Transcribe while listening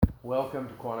Welcome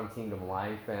to Quantum Kingdom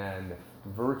Life and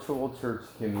Virtual Church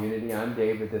Community. I'm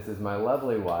David. This is my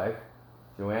lovely wife,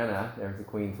 Joanna. There's the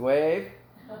Queen's wave.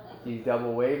 She's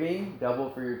double waving, double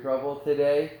for your trouble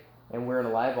today. And we're in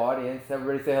a live audience.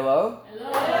 Everybody say hello.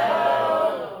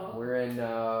 Hello. We're in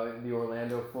the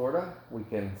Orlando, Florida. We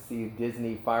can see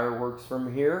Disney fireworks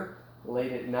from here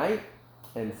late at night.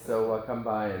 And so come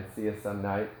by and see us some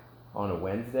night on a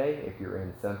Wednesday if you're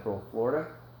in Central Florida.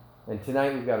 And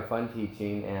tonight we've got a fun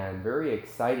teaching and very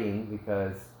exciting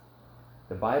because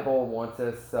the Bible wants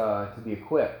us to be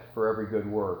equipped for every good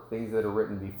work. Things that are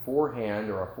written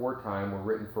beforehand or aforetime were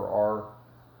written for our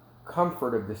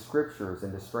comfort of the scriptures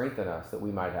and to strengthen us that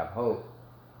we might have hope.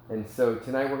 And so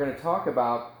tonight we're going to talk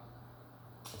about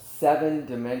 7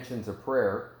 dimensions of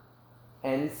prayer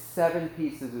and 7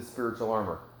 pieces of spiritual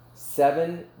armor.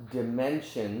 7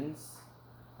 dimensions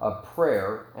of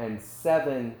prayer and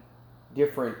 7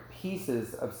 different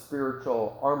pieces of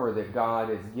spiritual armor that God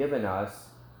has given us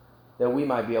that we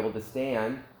might be able to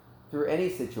stand through any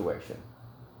situation.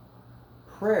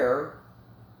 Prayer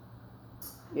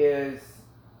is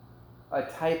a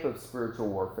type of spiritual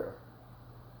warfare.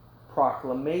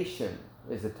 Proclamation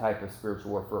is a type of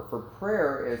spiritual warfare. For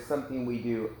prayer is something we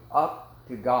do up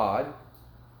to God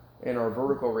in our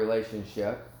vertical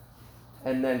relationship,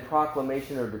 and then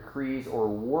proclamation or decrees or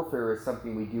warfare is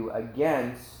something we do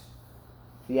against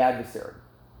the adversary.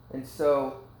 And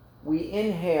so we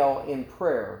inhale in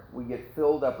prayer. We get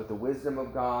filled up with the wisdom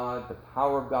of God, the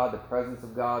power of God, the presence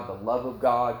of God, the love of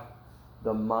God,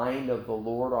 the mind of the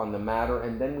Lord on the matter.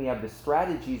 And then we have the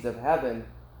strategies of heaven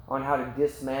on how to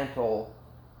dismantle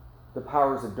the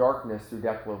powers of darkness through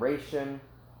declaration,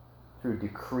 through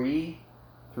decree,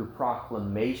 through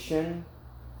proclamation,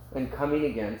 and coming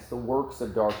against the works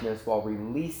of darkness while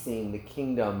releasing the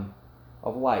kingdom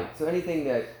of light. So anything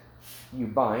that you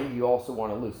bind, you also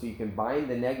want to loose. So you can bind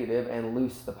the negative and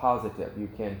loose the positive. You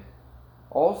can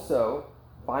also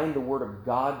bind the word of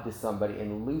God to somebody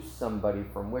and loose somebody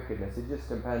from wickedness. It just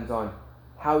depends on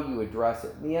how you address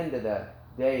it. The end of the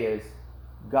day is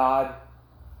God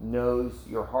knows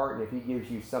your heart, and if he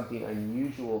gives you something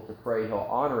unusual to pray, he'll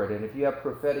honor it. And if you have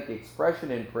prophetic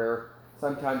expression in prayer,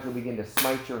 sometimes you'll begin to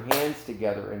smite your hands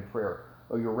together in prayer,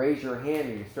 or you'll raise your hand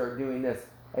and you start doing this.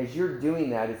 As you're doing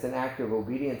that, it's an act of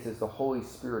obedience as the Holy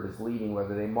Spirit is leading.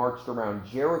 Whether they marched around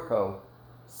Jericho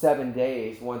 7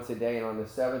 days, once a day, and on the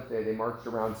 7th day they marched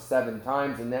around 7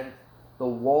 times, and then the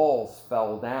walls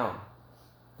fell down.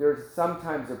 There's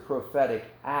sometimes a prophetic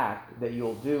act that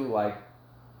you'll do, like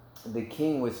the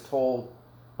king was told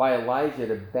by Elijah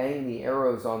to bang the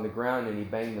arrows on the ground, and he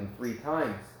banged them 3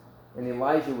 times. And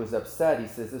Elijah was upset. He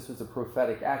says this was a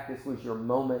prophetic act. This was your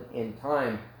moment in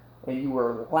time. And you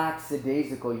were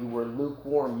lackadaisical, you were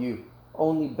lukewarm, you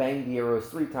only banged the arrows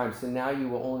 3 times, so now you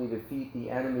will only defeat the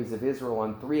enemies of Israel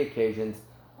on 3 occasions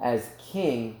as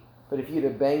king, but if you'd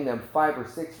have banged them 5 or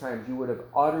 6 times, you would have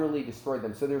utterly destroyed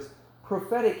them. So there's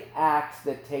prophetic acts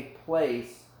that take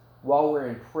place while we're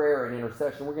in prayer and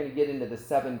intercession. We're going to get into the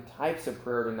 7 types of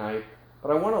prayer tonight,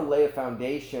 but I want to lay a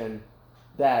foundation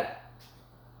that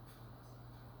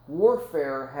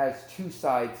warfare has 2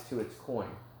 sides to its coin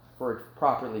for it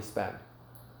properly spent.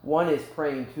 One is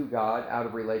praying to God out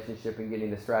of relationship and getting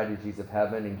the strategies of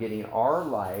heaven and getting our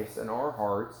lives and our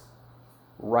hearts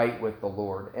right with the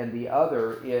Lord. And the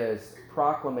other is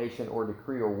proclamation or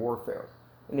decree or warfare.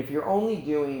 And if you're only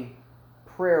doing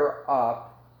prayer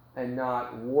up and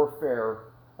not warfare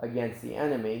against the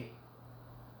enemy,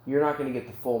 you're not going to get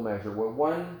the full measure. Where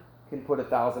 1 can put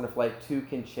 1,000 to flight, 2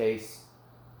 can chase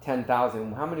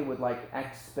 10,000. How many would like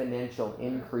exponential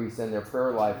increase in their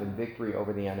prayer life and victory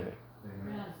over the enemy?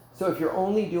 Amen. So if you're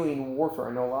only doing warfare,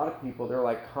 I know a lot of people, they're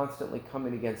like constantly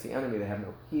coming against the enemy. They have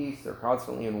no peace. They're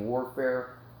constantly in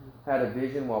warfare. Had a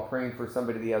vision while praying for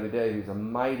somebody the other day who's a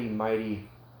mighty, mighty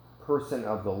person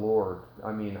of the Lord.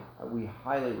 I mean, we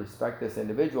highly respect this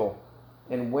individual.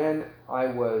 And when I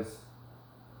was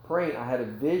praying, I had a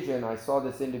vision. I saw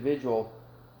this individual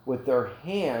with their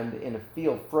hand in a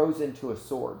field frozen to a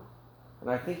sword. And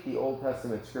I think the Old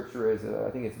Testament scripture is, I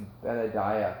think it's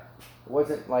Benadiah. It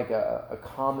wasn't like a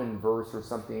common verse or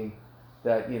something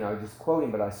that, just quoting,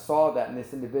 but I saw that in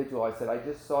this individual. I said, I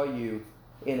just saw you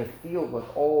in a field with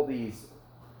all these,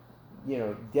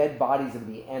 dead bodies of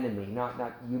the enemy, not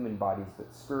human bodies, but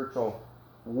spiritual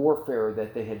warfare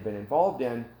that they had been involved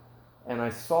in. And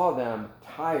I saw them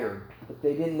tired, but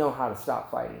they didn't know how to stop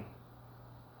fighting.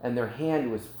 And their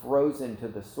hand was frozen to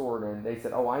the sword, and they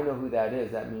said, oh, I know who that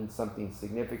is. That means something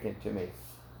significant to me.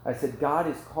 I said, God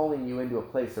is calling you into a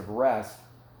place of rest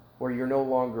where you're no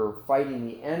longer fighting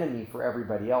the enemy for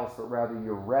everybody else, but rather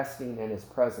you're resting in his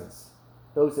presence.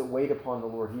 Those that wait upon the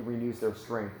Lord, he renews their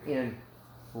strength. In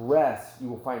rest, you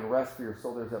will find rest for your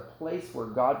soul. There's a place where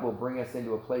God will bring us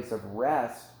into a place of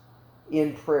rest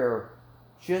in prayer,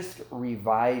 just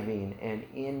reviving and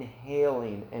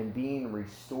inhaling and being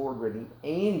restored, where the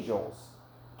angels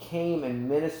came and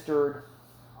ministered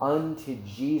unto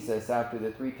Jesus after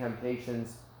the 3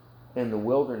 temptations in the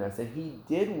wilderness. And he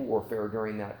did warfare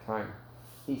during that time.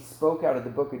 He spoke out of the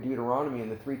book of Deuteronomy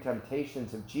and the 3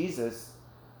 temptations of Jesus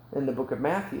in the book of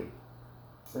Matthew.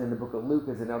 And in the book of Luke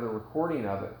is another recording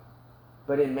of it.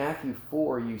 But in Matthew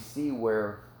 4, you see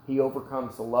where he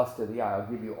overcomes the lust of the eye.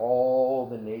 I'll give you all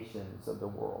the nations of the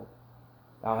world.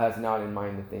 Thou hast not in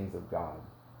mind the things of God.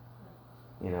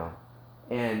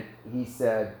 And he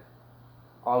said,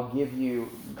 I'll give you,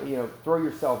 throw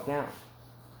yourself down.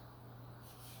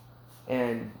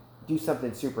 And do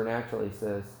something supernatural, he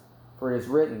says. For it is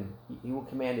written, he will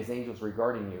command his angels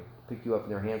regarding you, to pick you up in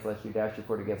their hands lest you dash your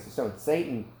foot against a stone.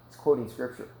 Satan is quoting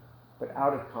scripture, but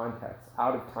out of context,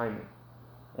 out of timing.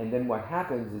 And then what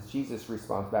happens is Jesus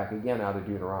responds back again out of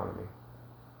Deuteronomy.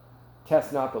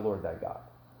 Test not the Lord thy God.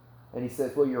 And he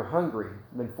says, well, you're hungry.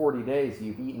 It's been 40 days,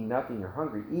 you've eaten nothing, you're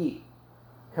hungry. Eat.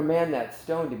 Command that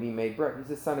stone to be made bread. He's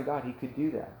the Son of God, he could do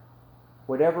that.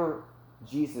 Whatever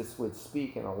Jesus would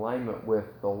speak in alignment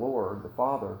with the Lord, the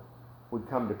Father, would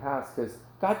come to pass, because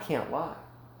God can't lie.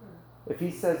 If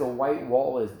he says a white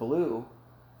wall is blue,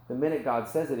 the minute God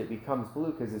says it, it becomes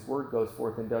blue, because his word goes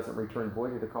forth and doesn't return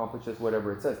void. It accomplishes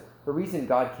whatever it says. The reason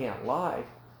God can't lie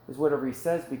is whatever he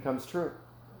says becomes true.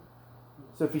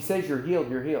 So if he says you're healed,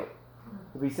 you're healed.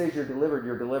 If he says you're delivered,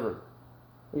 you're delivered.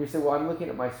 And you say, well, I'm looking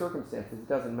at my circumstances. It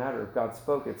doesn't matter. If God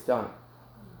spoke, it's done.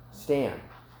 Stand.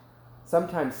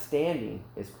 Sometimes standing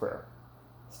is prayer.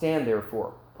 Stand,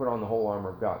 therefore. Put on the whole armor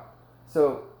of God.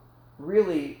 So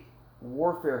really,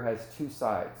 warfare has 2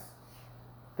 sides.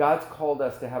 God's called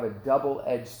us to have a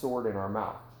double-edged sword in our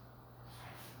mouth.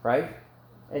 Right?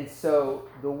 And so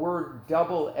the word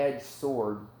double-edged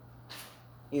sword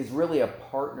is really a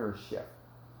partnership,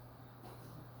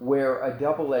 where a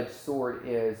double-edged sword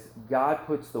is God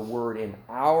puts the word in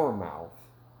our mouth.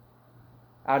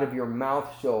 Out of your mouth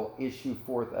shall issue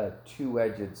forth a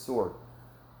 2-edged sword.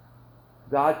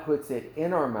 God puts it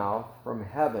in our mouth from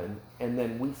heaven, and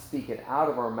then we speak it out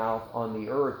of our mouth on the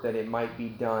earth, that it might be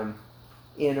done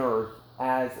in earth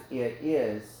as it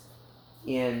is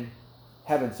in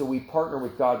heaven. So we partner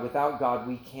with God. Without God,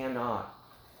 we cannot.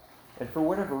 And for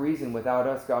whatever reason, without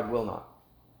us, God will not.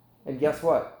 And guess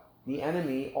what? The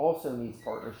enemy also needs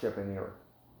partnership in the earth,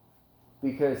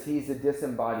 because he's a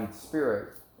disembodied spirit,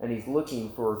 and he's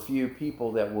looking for a few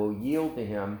people that will yield to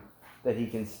him, that he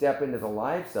can step into the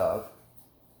lives of,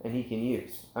 and he can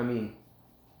use. I mean,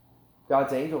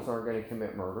 God's angels aren't going to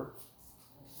commit murder.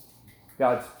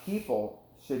 God's people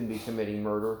shouldn't be committing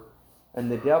murder.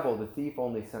 And the devil, the thief,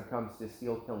 only comes to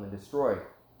steal, kill, and destroy.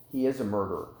 He is a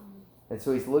murderer. And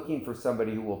so he's looking for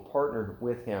somebody who will partner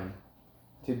with him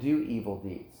to do evil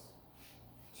deeds,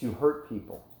 to hurt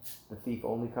people. The thief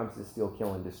only comes to steal,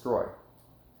 kill, and destroy.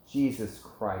 Jesus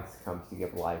Christ comes to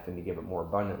give life and to give it more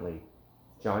abundantly.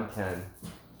 John 10,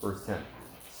 verse 10.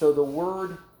 So the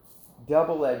word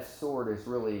double-edged sword is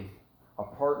really a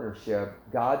partnership.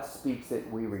 God speaks it,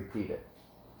 we repeat it,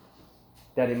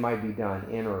 that it might be done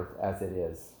in earth as it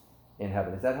is in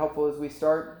heaven. Is that helpful as we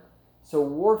start? So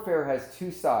warfare has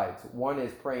 2 sides. One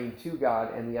is praying to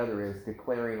God, and the other is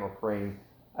declaring or praying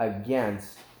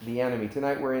against the enemy.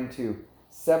 Tonight we're into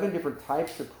 7 different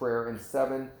types of prayer and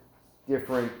 7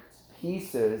 different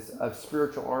pieces of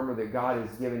spiritual armor that God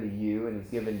has given to you and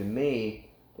has given to me,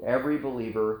 to every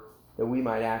believer, that we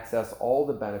might access all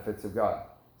the benefits of God.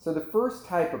 So the first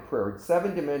type of prayer,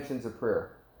 7 dimensions of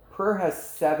prayer. Prayer has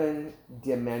 7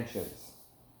 dimensions.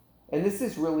 And this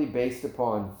is really based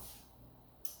upon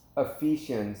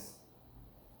Ephesians,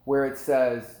 where it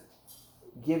says,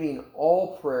 giving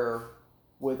all prayer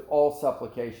with all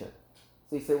supplication.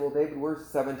 So you say, well, David, where's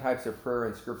 7 types of prayer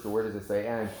in Scripture? Where does it say?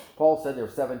 And Paul said there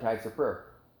were 7 types of prayer.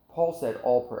 Paul said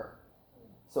all prayer.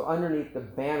 So underneath the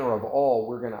banner of all,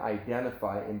 we're going to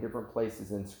identify in different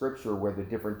places in Scripture where the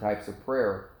different types of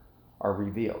prayer are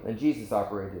revealed. And Jesus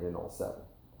operated in all 7.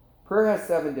 Prayer has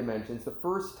 7 dimensions. The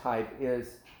first type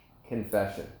is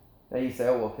confession. Now you say,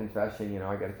 oh, well, confession,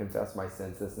 I got to confess my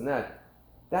sins, this and that.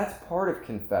 That's part of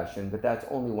confession, but that's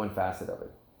only one facet of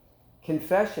it.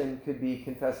 Confession could be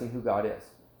confessing who God is.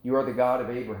 You are the God of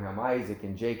Abraham, Isaac,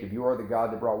 and Jacob. You are the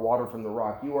God that brought water from the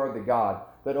rock. You are the God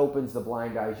that opens the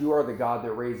blind eyes. You are the God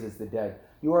that raises the dead.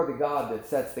 You are the God that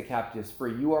sets the captives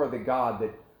free. You are the God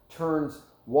that turns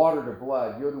water to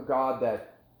blood. You're the God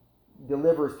that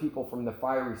delivers people from the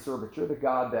fiery serpent. You're the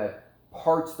God that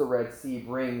parts the Red Sea,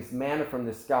 brings manna from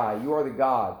the sky. You are the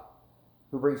God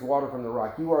who brings water from the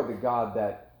rock. You are the God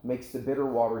that makes the bitter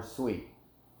water sweet.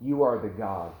 You are the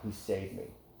God who saved me.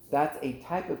 That's a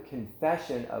type of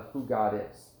confession of who God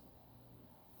is.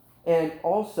 And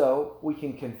also, we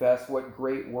can confess what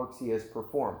great works he has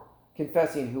performed.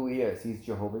 Confessing who he is. He's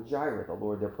Jehovah Jireh, the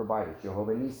Lord that provided.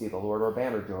 Jehovah Nisi, the Lord our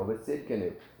banner. Jehovah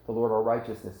Tsidkenu, the Lord our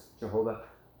righteousness. Jehovah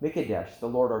Mikadesh, the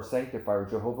Lord our sanctifier.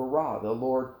 Jehovah Ra, the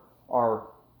Lord our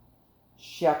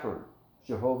shepherd.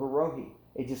 Jehovah Rohi.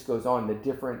 It just goes on, the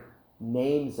different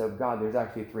names of God. There's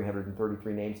actually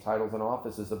 333 names, titles, and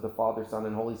offices of the Father, Son,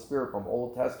 and Holy Spirit from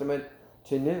Old Testament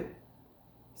to New.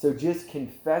 So just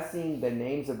confessing the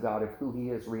names of God, of who he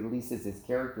is, releases his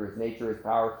character, his nature, his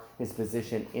power, his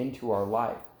position into our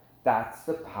life. That's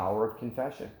the power of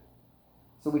confession.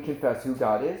 So we confess who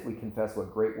God is. We confess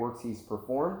what great works he's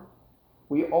performed.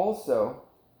 We also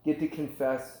get to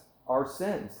confess our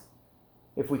sins.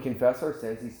 If we confess our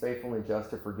sins, he's faithful and just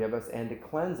to forgive us and to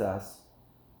cleanse us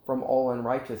from all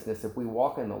unrighteousness. If we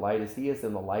walk in the light as he is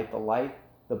in the light,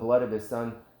 the blood of his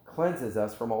Son, cleanses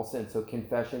us from all sin. So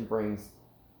confession brings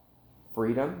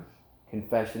freedom.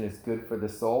 Confession is good for the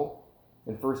soul.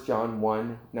 And 1 John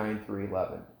 1, 9 through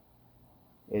 11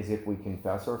 is if we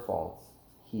confess our faults,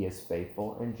 he is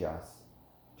faithful and just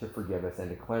to forgive us and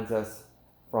to cleanse us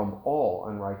from all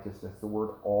unrighteousness. The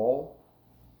word all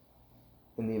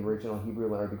in the original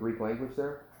Hebrew or the Greek language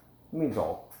there, it means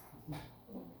all.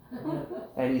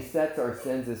 And he sets our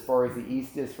sins as far as the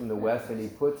east is from the west, and he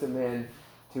puts them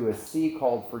into a sea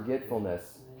called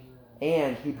forgetfulness.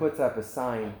 And he puts up a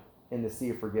sign in the sea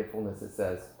of forgetfulness that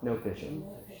says, no fishing.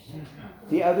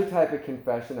 The other type of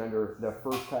confession under the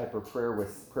first type of prayer, which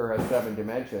prayer has 7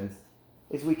 dimensions,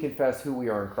 is we confess who we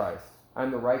are in Christ.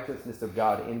 I'm the righteousness of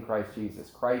God in Christ Jesus.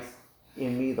 Christ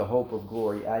in me, the hope of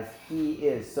glory. As he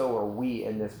is, so are we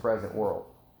in this present world.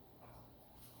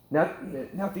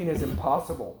 Nothing is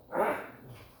impossible.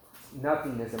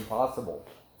 Nothing is impossible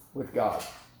with God.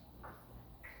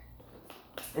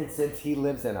 And since he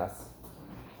lives in us,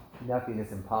 nothing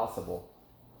is impossible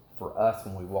for us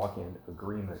when we walk in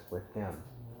agreement with him,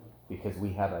 because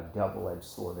we have a double-edged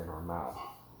sword in our mouth.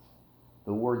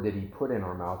 The word that he put in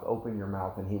our mouth, open your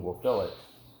mouth and he will fill it.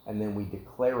 And then we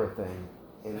declare a thing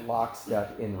in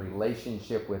lockstep in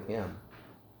relationship with him,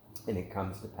 and it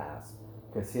comes to pass.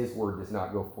 Because his word does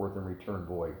not go forth and return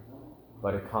void,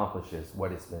 but accomplishes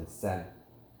what it's been sent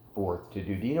forth to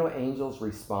do. Do you know angels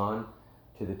respond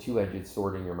to the two-edged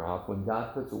sword in your mouth? When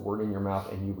God puts a word in your mouth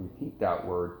and you repeat that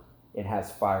word, it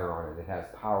has fire on it, it has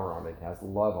power on it, it has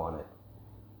love on it.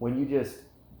 When you just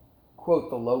quote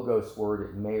the Logos word,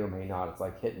 it may or may not. It's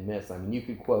like hit and miss. I mean, you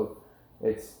could quote,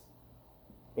 it's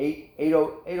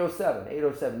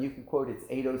 807. You could quote it's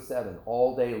 807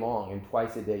 all day long, and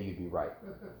twice a day you'd be right.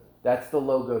 That's the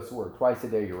Logos word. Twice a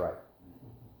day you're right.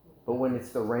 But when it's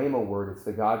the Rhema word, it's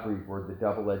the God-breathed word, the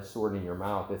double-edged sword in your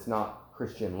mouth. It's not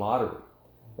Christian lottery.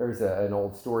 There's an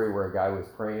old story where a guy was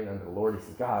praying unto the Lord. He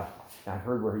said, God, I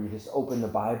heard where you just open the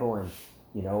Bible and,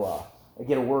 I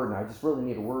get a word, and I just really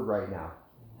need a word right now.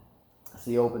 So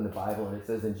he opened the Bible, and it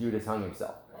says, and Judas hung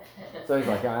himself. So he's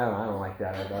like, I don't like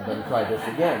that. I better try this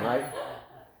again, right?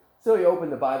 So he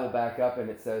opened the Bible back up, and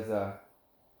it says,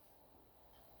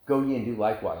 go ye and do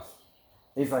likewise.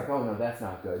 He's like, oh no, that's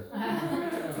not good.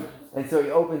 And so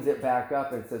he opens it back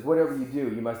up and says, whatever you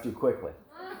do, you must do quickly.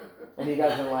 And he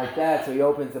doesn't like that, so he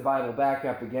opens the Bible back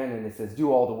up again, and it says,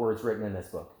 do all the words written in this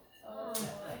book.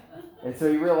 And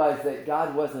so he realized that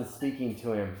God wasn't speaking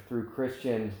to him through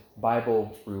Christian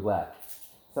Bible roulette.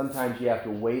 Sometimes you have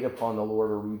to wait upon the Lord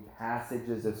or read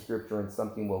passages of Scripture, and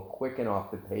something will quicken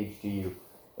off the page to you,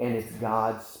 and it's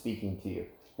God speaking to you.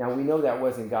 Now, we know that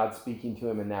wasn't God speaking to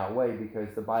him in that way,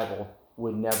 because the Bible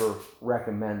would never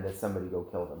recommend that somebody go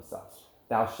kill themselves.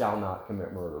 Thou shalt not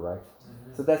commit murder, right?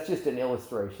 Mm-hmm. So that's just an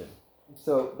illustration.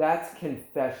 So that's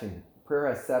confession.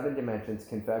 Prayer has 7 dimensions: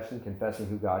 confession, confessing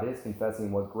who God is,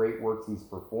 confessing what great works he's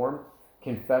performed,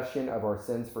 confession of our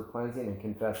sins for cleansing, and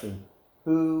confessing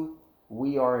who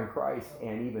we are in Christ,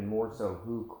 and even more so,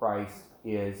 who Christ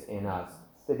is in us.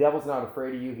 The devil's not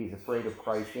afraid of you. He's afraid of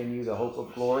Christ in you, the hope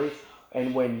of glory.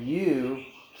 And when you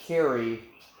carry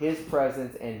his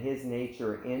presence and his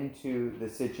nature into the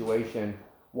situation,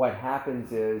 what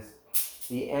happens is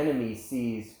the enemy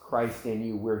sees Christ in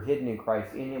you. We're hidden in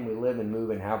Christ. In him we live and move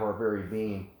and have our very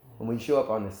being. When we show up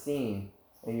on the scene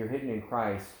and you're hidden in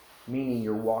Christ, meaning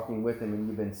you're walking with him and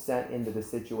you've been sent into the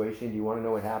situation, do you want to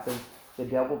know what happens? The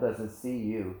devil doesn't see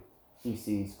you. He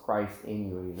sees Christ in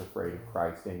you, and he's afraid of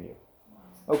Christ in you.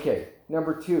 Okay,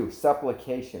 number 2,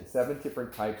 supplication. 7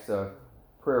 different types of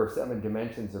prayer, 7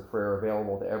 dimensions of prayer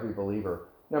available to every believer.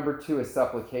 Number 2 is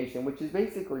supplication, which is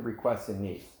basically requests and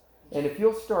needs. And if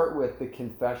you'll start with the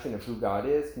confession of who God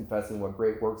is, confessing what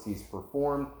great works he's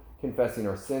performed, confessing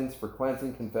our sins for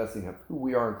cleansing, confessing of who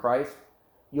we are in Christ,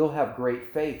 you'll have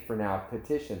great faith for now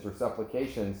petitions or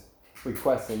supplications,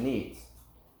 requests and needs.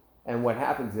 And what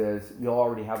happens is you'll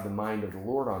already have the mind of the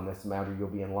Lord on this matter. You'll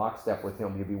be in lockstep with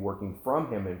him. You'll be working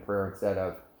from him in prayer instead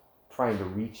of trying to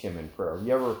reach him in prayer.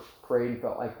 You ever prayed and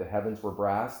felt like the heavens were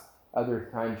brass? Other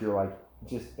times you're like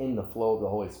just in the flow of the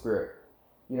Holy Spirit.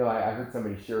 You know, I heard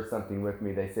somebody share something with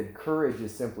me. They said, courage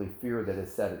is simply fear that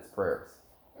has said its prayers.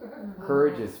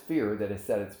 Courage is fear that has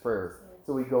said its prayers.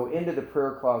 So we go into the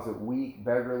prayer closet weak,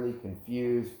 beggarly,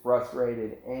 confused,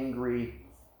 frustrated, angry,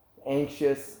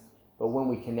 anxious. But when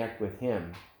we connect with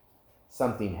him,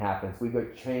 something happens. We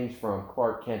get changed from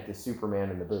Clark Kent to Superman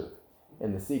in the booth,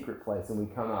 in the secret place. And we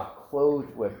come out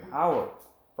clothed with power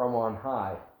from on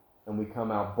high. And we come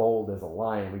out bold as a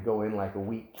lion. We go in like a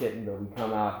weak kitten, but we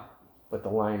come out with the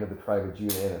Lion of the tribe of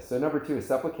Judah in us. So number 2 is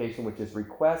supplication, which is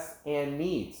requests and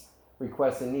needs.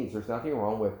 Requests and needs. There's nothing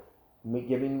wrong with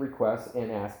giving requests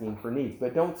and asking for needs.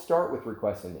 But don't start with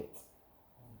requests and needs.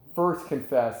 First,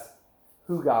 confess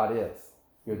who God is.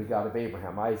 You're the God of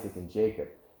Abraham, Isaac, and Jacob.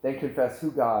 Then confess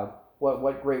who God,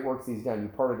 what great works he's done. You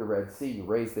parted the Red Sea. You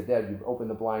raised the dead. You opened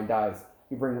the blind eyes.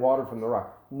 You bring water from the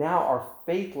rock. Now our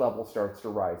faith level starts to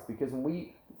rise, because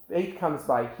faith comes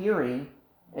by hearing,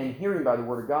 and hearing by the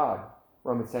word of God.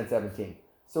 Romans 10:17.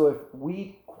 So if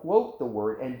we quote the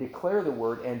word and declare the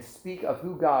word and speak of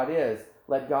who God is,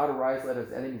 let God arise, let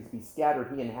his enemies be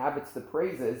scattered. He inhabits the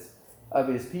praises of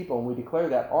his people. And we declare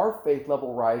that our faith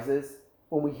level rises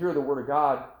when we hear the word of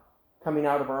God coming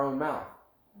out of our own mouth,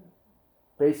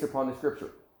 based upon the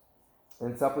scripture.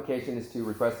 And supplication is 2,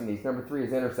 requesting needs. Number 3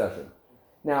 is intercession.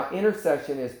 Now,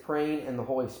 intercession is praying in the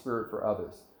Holy Spirit for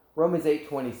others. Romans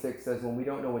 8:26 says, when we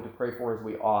don't know what to pray for as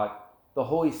we ought, the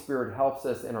Holy Spirit helps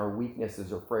us in our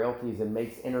weaknesses or frailties and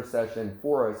makes intercession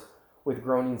for us with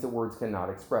groanings that words cannot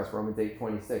express. Romans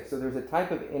 8:26. So there's a type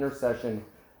of intercession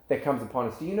that comes upon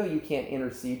us. Do you know you can't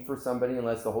intercede for somebody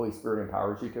unless the Holy Spirit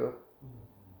empowers you to?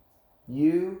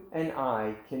 You and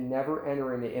I can never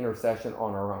enter into intercession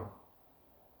on our own.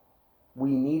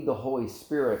 We need the Holy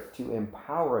Spirit to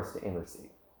empower us to intercede.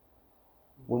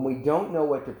 When we don't know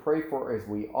what to pray for as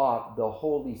we ought, the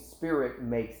Holy Spirit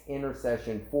makes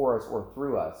intercession for us or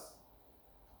through us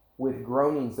with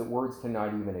groanings that words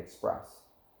cannot even express.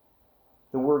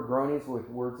 The word groanings with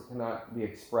words that cannot be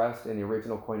expressed in the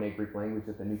original Koine Greek language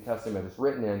that the New Testament is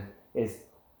written in is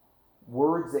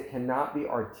words that cannot be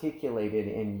articulated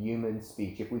in human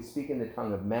speech. If we speak in the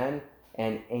tongue of men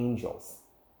and angels.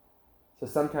 So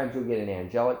sometimes you'll get an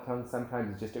angelic tongue, sometimes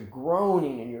it's just a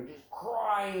groaning and you're just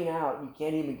crying out. You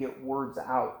can't even get words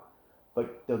out.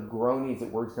 But the groanings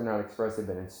that words cannot express have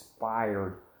been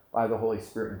inspired by the Holy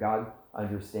Spirit, and God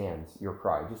understands your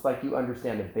cry. Just like you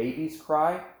understand a baby's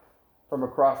cry from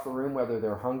across the room, whether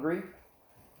they're hungry,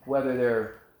 whether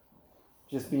they're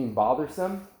just being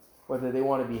bothersome, whether they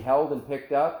want to be held and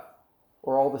picked up,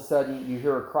 or all of a sudden you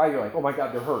hear a cry, you're like, oh my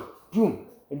God, they're hurt. Boom!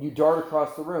 And you dart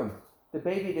across the room. The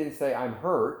baby didn't say, I'm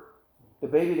hurt. The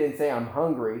baby didn't say, I'm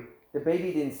hungry. The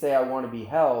baby didn't say, I want to be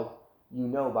held. You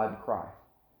know by the cry.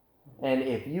 And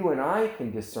if you and I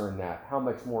can discern that, how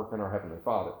much more can our Heavenly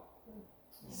Father?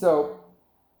 So,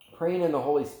 praying in the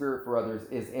Holy Spirit for others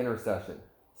is intercession.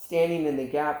 Standing in the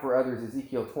gap for others,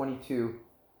 Ezekiel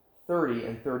 22:30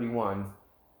 and 31.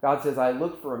 God says, I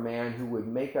looked for a man who would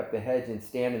make up the hedge and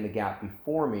stand in the gap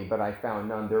before me, but I found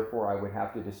none. Therefore, I would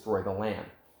have to destroy the land.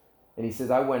 And he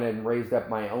says, I went and raised up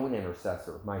my own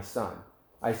intercessor, my son.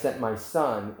 I sent my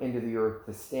son into the earth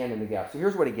to stand in the gap. So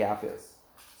here's what a gap is.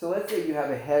 So let's say you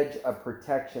have a hedge of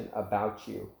protection about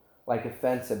you, like a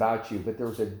fence about you, but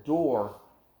there's a door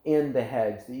in the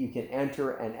hedge that you can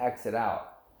enter and exit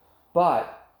out.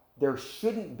 But there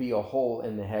shouldn't be a hole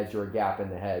in the hedge or a gap in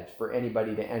the hedge for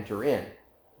anybody to enter in.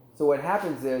 So what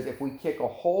happens is, if we kick a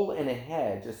hole in a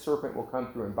hedge, a serpent will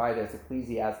come through and bite us.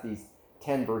 Ecclesiastes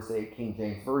 10 verse 8, King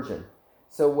James Version.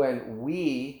 So when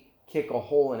we kick a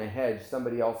hole in a hedge,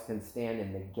 somebody else can stand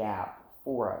in the gap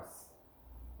for us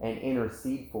and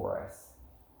intercede for us.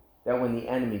 That when the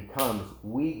enemy comes,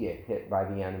 we get hit by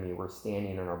the enemy. We're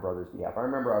standing on our brother's behalf. I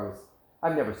remember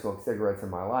I've never smoked cigarettes in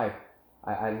my life.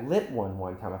 I lit one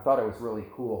time. I thought it was really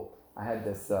cool. I had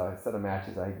this set of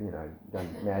matches. I'd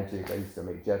done magic. I used to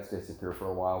make jets disappear for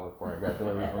a while before I got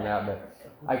delivered from that. But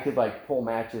I could pull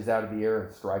matches out of the air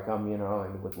and strike them,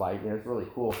 and with light. It's really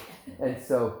cool. And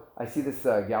so I see this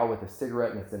gal with a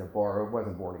cigarette, and it's in a bar. I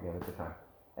wasn't born again at the time.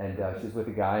 And she's with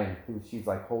a guy, and she's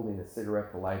holding a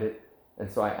cigarette to light it.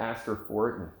 And so I asked her for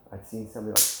it, and I'd seen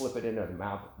somebody like flip it into the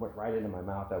mouth, went right into my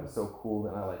mouth. That was so cool.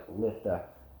 And I like lit the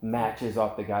matches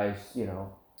off the guy's,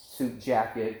 suit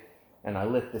jacket, and I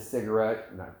lit the cigarette,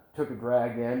 and I took a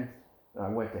drag in, and I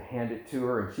went to hand it to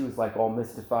her, and she was like all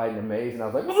mystified and amazed, and I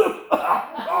was like, oh,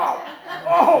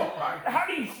 how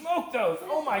do you smoke those?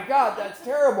 Oh my God, that's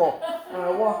terrible. And I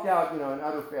walked out, in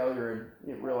utter failure,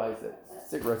 and realized that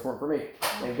cigarettes weren't for me.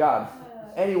 Thank God.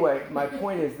 Anyway, my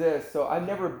point is this. So I've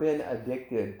never been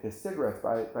addicted to cigarettes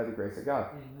by the grace of God.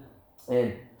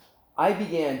 And I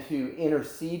began to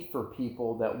intercede for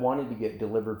people that wanted to get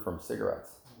delivered from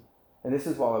cigarettes. And this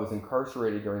is while I was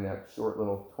incarcerated during that short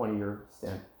little 20-year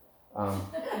stint.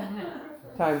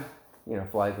 Time,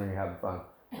 flies when you're having fun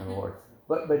in the Lord.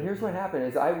 But here's what happened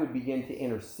is I would begin to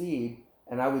intercede,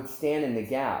 and I would stand in the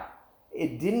gap.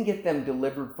 It didn't get them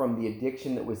delivered from the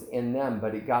addiction that was in them,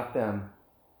 but it got them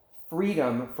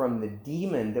freedom from the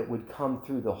demon that would come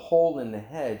through the hole in the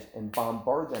hedge and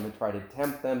bombard them and try to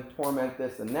tempt them, torment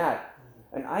this and that.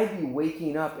 And I'd be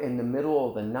waking up in the middle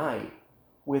of the night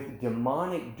with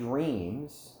demonic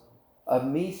dreams of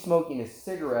me smoking a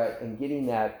cigarette and getting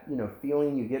that,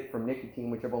 feeling you get from nicotine,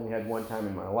 which I've only had one time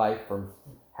in my life, from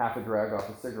half a drag off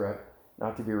a cigarette,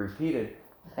 not to be repeated.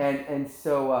 And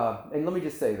so let me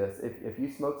just say this: if you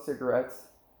smoke cigarettes,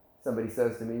 somebody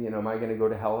says to me, am I going to go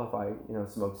to hell if I,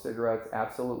 smoke cigarettes?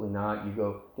 Absolutely not. You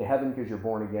go to heaven because you're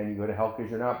born again. You go to hell because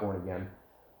you're not born again.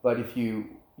 But if you,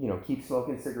 keep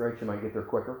smoking cigarettes, you might get there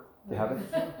quicker to heaven.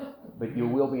 But you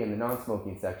will be in the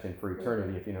non-smoking section for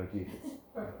eternity if you know Jesus.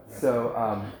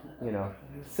 So,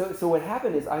 so what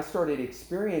happened is I started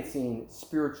experiencing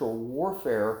spiritual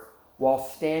warfare while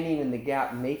standing in the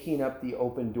gap, making up the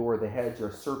open door, the hedge.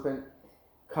 A serpent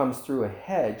comes through a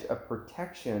hedge of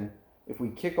protection if we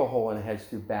kick a hole in a hedge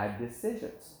through bad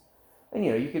decisions. And,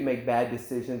 you could make bad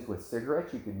decisions with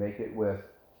cigarettes. You could make it with,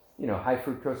 high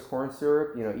fructose corn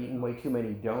syrup, eating way too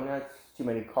many donuts, too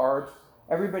many carbs.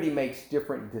 Everybody makes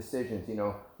different decisions.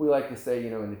 We like to say,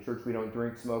 in the church, we don't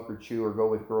drink, smoke, or chew, or go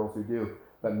with girls who do.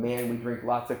 But man, we drink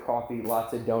lots of coffee,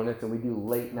 lots of donuts, and we do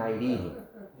late night eating.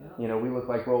 We look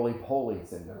like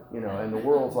roly-polies, and and the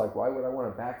world's like, why would I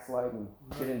want to backslide and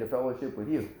get into fellowship with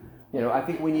you? I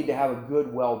think we need to have a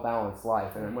good, well-balanced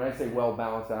life. And when I say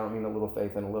well-balanced, I don't mean a little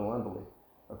faith and a little unbelief.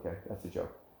 Okay, that's a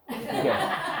joke. Okay.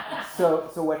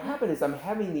 So what happened is I'm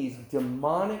having these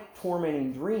demonic,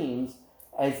 tormenting dreams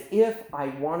as if I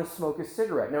want to smoke a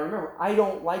cigarette. Now remember, I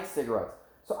don't like cigarettes.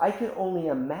 So I can only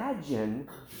imagine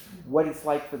what it's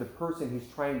like for the person who's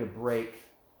trying to break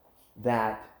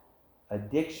that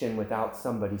addiction without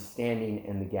somebody standing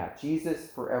in the gap. Jesus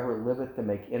forever liveth to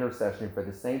make intercession for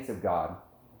the saints of God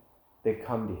that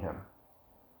come to him.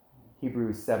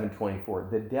 Hebrews 7:24.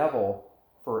 The devil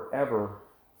forever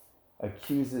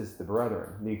accuses the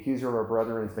brethren. The accuser of our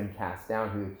brethren has been cast down,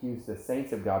 who accused the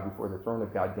saints of God before the throne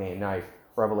of God day and night.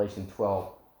 Revelation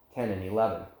 12:10 and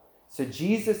 11. So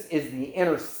Jesus is the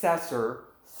intercessor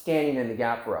standing in the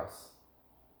gap for us.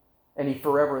 And he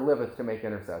forever liveth to make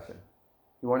intercession.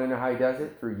 You want to know how he does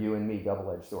it? Through you and me,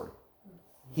 double-edged sword.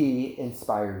 He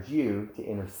inspires you to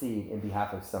intercede in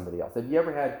behalf of somebody else. Have you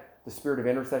ever had the spirit of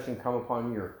intercession come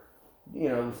upon you?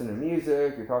 You're listening to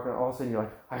music, you're talking, all of a sudden you're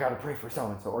like, I got to pray for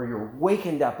so-and-so. Or you're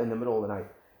wakened up in the middle of the night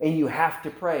and you have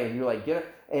to pray, and you're like, get up.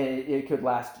 And it could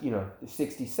last,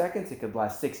 60 seconds. It could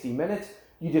last 60 minutes.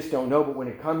 You just don't know. But when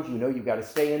it comes, you've got to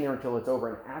stay in there until it's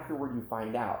over. And afterward, you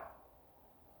find out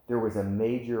there was a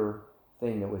major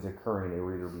thing that was occurring. They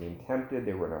were either being tempted,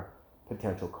 they were in a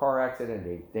potential car accident,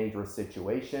 a dangerous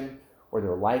situation, or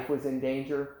their life was in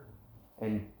danger.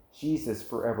 And Jesus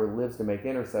forever lives to make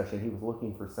intercession. He was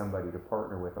looking for somebody to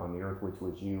partner with on the earth, which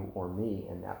was you or me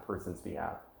in that person's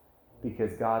behalf.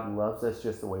 Because God loves us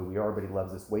just the way we are, but he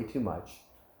loves us way too much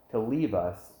to leave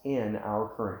us in our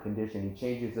current condition. He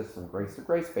changes us from grace to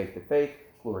grace, faith to faith,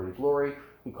 glory to glory.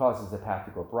 He causes the path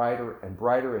to go brighter and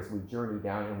brighter as we journey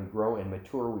down and we grow and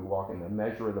mature. We walk in the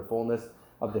measure of the fullness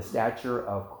of the stature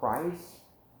of Christ.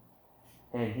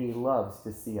 And he loves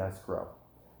to see us grow. I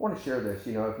want to share this.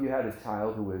 If you had a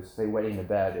child who was, say, wetting the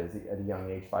bed at a young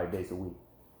age, 5 days a week,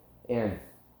 and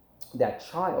that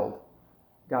child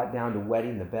got down to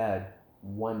wetting the bed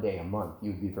one day a month,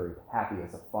 you'd be very happy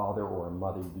as a father or a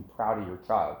mother. You'd be proud of your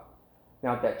child.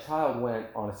 Now, if that child went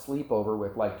on a sleepover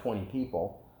with like 20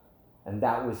 people, and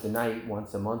that was the night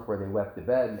once a month where they wet the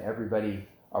bed, and everybody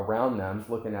around them's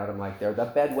looking at them like they're the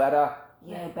bedwetter.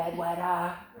 Yeah,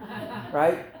 bedwetter.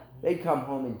 Right? They'd come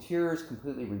home in tears,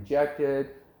 completely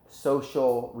rejected,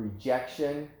 social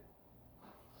rejection.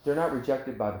 They're not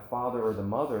rejected by the father or the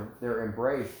mother. They're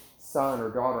embraced. Son or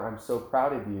daughter, I'm so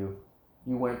proud of you.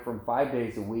 You went from 5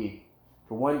 days a week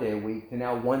to one day a week to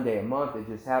now one day a month. It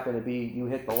just happened to be you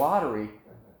hit the lottery,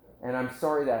 and I'm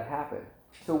sorry that happened.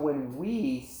 So when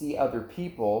we see other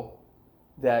people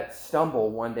that stumble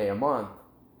one day a month,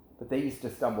 but they used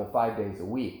to stumble 5 days a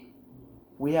week,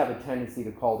 we have a tendency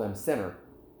to call them sinner.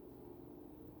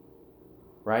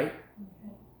 Right?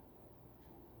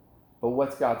 But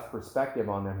what's God's perspective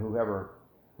on them,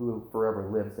 who forever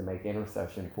lives to make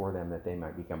intercession for them that they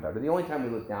might become better? The only time we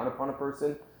look down upon a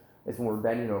person is when we're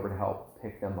bending over to help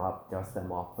pick them up, dust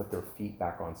them off, put their feet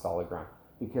back on solid ground.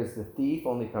 Because the thief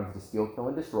only comes to steal, kill,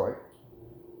 and destroy.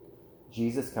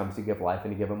 Jesus comes to give life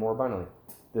and to give it more abundantly.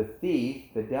 The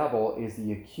thief, the devil, is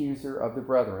the accuser of the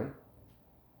brethren.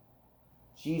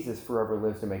 Jesus forever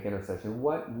lives to make intercession.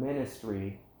 What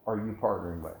ministry are you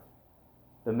partnering with?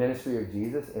 The ministry of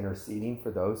Jesus, interceding for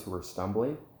those who are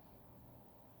stumbling?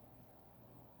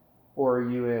 Or are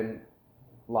you in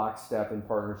lockstep in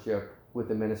partnership with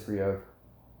the ministry of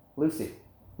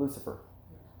Lucifer,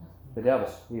 the devil,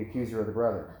 the accuser of the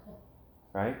brethren,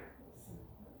 right?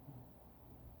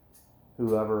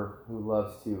 Whoever who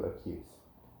loves to accuse.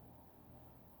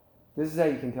 This is how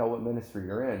you can tell what ministry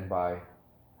you're in, by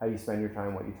how you spend your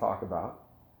time, what you talk about,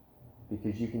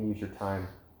 because you can use your time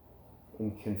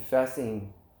in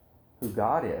confessing who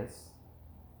God is,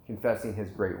 confessing his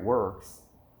great works,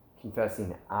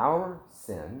 confessing our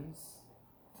sins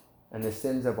and the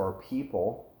sins of our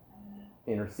people,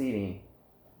 interceding,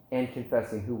 and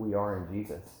confessing who we are in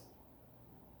Jesus.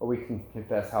 Or we can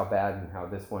confess how bad and how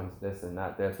this one's this and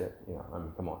that, that's it.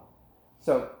 Come on.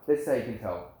 So this is how you can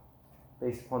tell,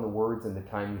 based upon the words and the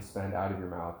time you spend out of your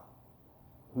mouth,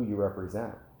 who you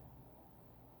represent.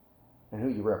 And who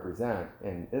you represent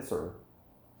in this earth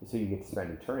is who you get to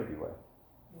spend eternity with.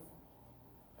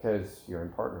 Because you're in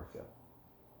partnership.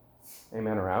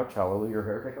 Amen or ouch, hallelujah, or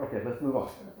heretic. Okay, let's move on.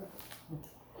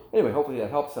 Anyway, hopefully that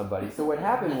helps somebody. So what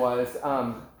happened was,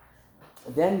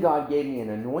 then God gave me an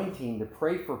anointing to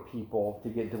pray for people to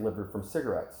get delivered from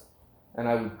cigarettes. And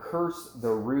I would curse the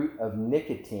root of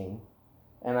nicotine,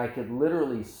 and I could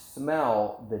literally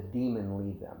smell the demon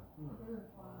leave them.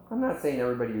 I'm not saying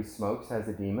everybody who smokes has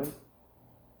a demon.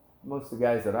 Most of the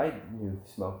guys that I knew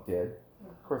smoked did.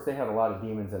 Of course, they had a lot of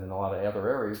demons in a lot of other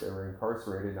areas. They were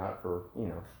incarcerated, not for,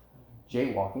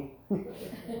 jaywalking,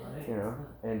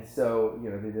 and so,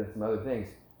 they did some other things.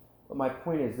 But my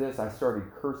point is this: I started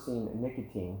cursing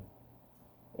nicotine,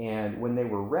 and when they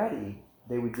were ready,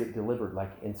 they would get delivered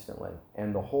like instantly.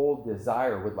 And the whole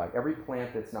desire would, like every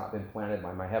plant that's not been planted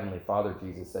by my Heavenly Father,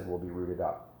 Jesus said, will be rooted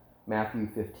up. Matthew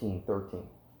 15:13.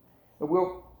 And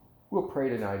we'll pray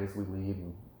tonight as we leave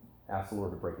and ask the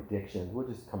Lord to break addictions. We'll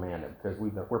just command him, because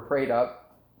we're prayed up.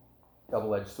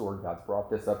 Double-edged sword. God's brought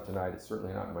this up tonight. It's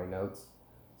certainly not in my notes.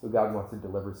 So God wants to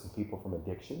deliver some people from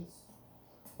addictions,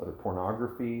 whether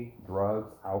pornography, drugs,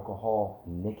 alcohol,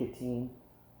 nicotine,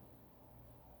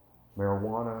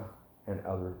 marijuana, and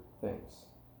other things.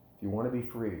 If you want to be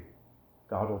free,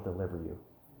 God will deliver you.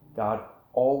 God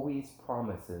always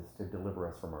promises to deliver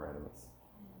us from our enemies.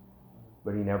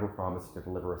 But he never promised to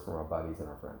deliver us from our buddies and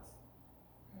our friends.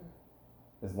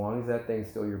 As long as that thing's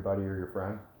still your buddy or your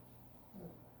friend,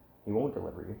 he won't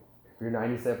deliver you. If you're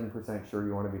 97% sure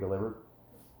you want to be delivered,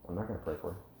 I'm not going to pray for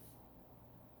you.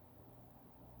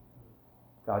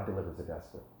 God delivers the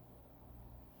desperate.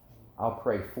 I'll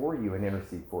pray for you and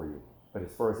intercede for you. But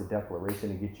as far as a declaration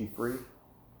to get you free,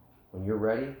 when you're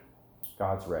ready,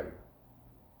 God's ready.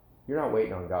 You're not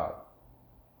waiting on God.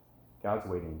 God's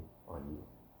waiting on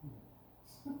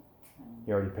you.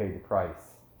 He already paid the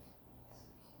price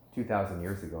 2,000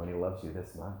 years ago, and he loves you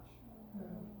this much.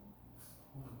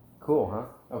 Cool,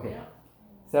 huh? Okay.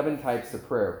 7 types of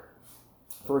prayer.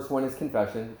 First one is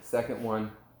confession. Second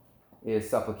one is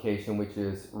supplication, which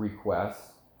is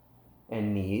requests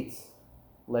and needs.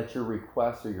 Let your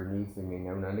requests or your needs be made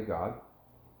known unto God.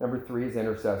 Number 3 is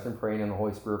intercession, praying in the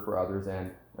Holy Spirit for others.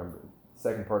 And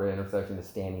second part of intercession is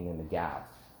standing in the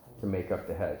gap to make up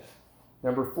the hedge.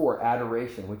 Number 4,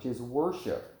 adoration, which is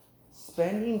worship.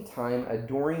 Spending time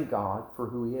adoring God for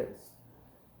who he is.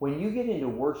 When you get into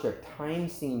worship, time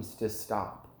seems to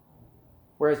stop.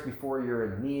 Whereas before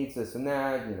you're in needs, this and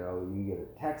that, you get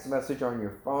a text message on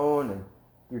your phone and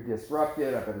you're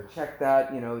disrupted. I better check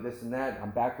that, this and that. I'm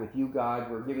back with you,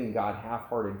 God. We're giving God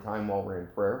half-hearted time while we're in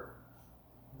prayer.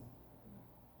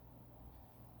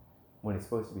 When it's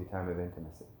supposed to be a time of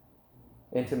intimacy.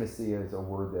 Intimacy is a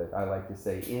word that I like to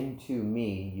say, into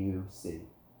me you see.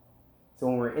 So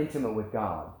when we're intimate with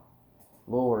God,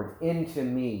 Lord, into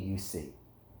me you see.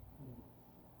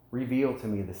 Reveal to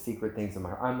me the secret things of my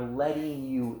heart. I'm letting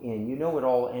you in. You know it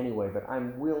all anyway, but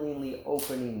I'm willingly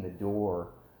opening the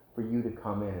door for you to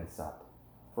come in and sup.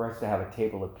 for us to have a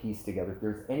table of peace together. If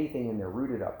there's anything in there,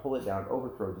 root it up, pull it down,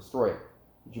 overthrow, destroy it,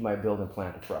 that you might build and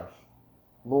plant afresh.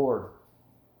 Lord,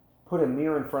 put a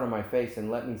mirror in front of my face and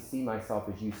let me see myself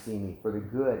as you see me, for the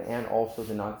good and also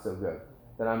the not so good,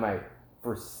 that I might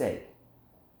forsake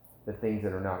the things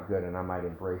that are not good and I might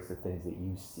embrace the things that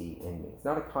you see in me. It's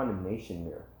not a condemnation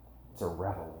mirror, it's a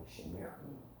revelation mirror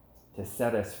to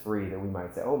set us free, that we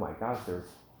might say, oh my gosh, there's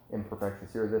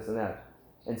imperfections here, this and that.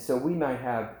 And so we might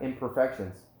have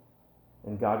imperfections,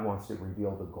 and God wants to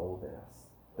reveal the gold in us,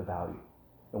 the value.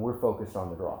 And we're focused on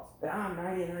the dross. I'm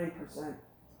 99%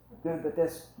 good, but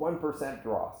this 1%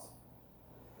 dross.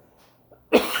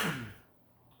 You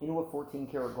know what 14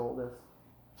 karat gold is?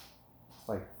 It's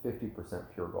like 50%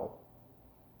 pure gold.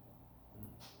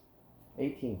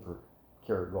 18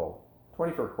 karat gold.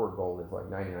 24 karat gold is like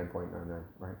 99.99,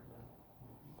 right?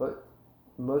 But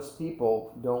most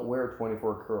people don't wear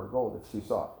 24 karat gold. It's too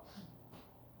soft.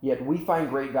 Yet we find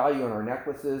great value in our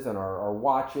necklaces and our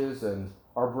watches and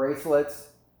our bracelets.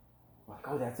 Like,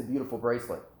 oh, that's a beautiful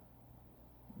bracelet.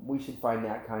 We should find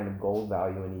that kind of gold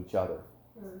value in each other.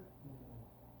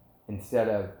 Instead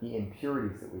of the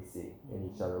impurities that we see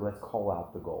in each other, let's call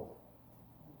out the gold.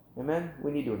 Amen?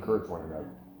 We need to encourage one another.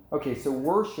 Okay, so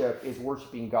worship is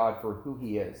worshiping God for who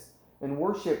he is. And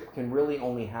worship can really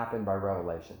only happen by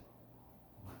revelation.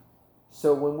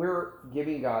 So when we're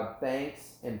giving God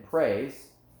thanks and praise,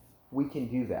 we can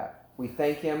do that. We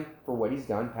thank him for what he's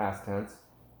done, past tense.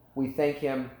 We thank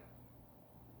him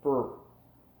for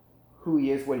who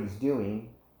he is, what he's doing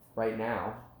right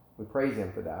now. We praise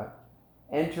him for that.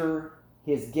 Enter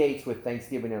his gates with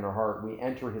thanksgiving in our heart. We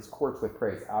enter his courts with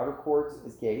praise. Outer courts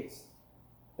is gates.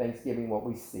 Thanksgiving, what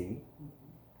we see.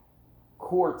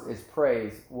 Courts is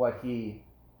praise, what he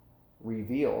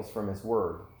reveals from his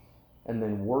word. And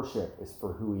then worship is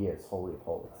for who he is, Holy of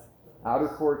Holies. Outer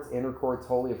courts, inner courts,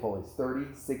 Holy of Holies.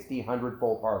 30, 60,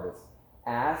 100-fold harvest.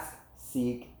 Ask,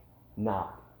 seek,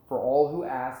 knock. For all who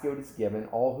ask, it is given.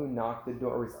 All who knock, the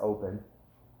door is open.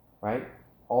 Right?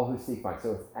 All who seek, find.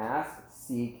 So it's ask,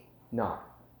 seek, knock.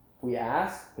 If we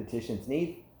ask, petitions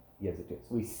need, he gives it to us.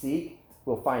 We seek,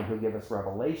 we'll find. He'll give us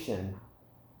revelation,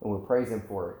 and we'll praise him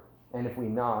for it. And if we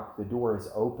knock, the door is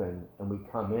open, and we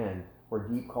come in, where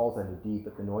deep calls unto deep,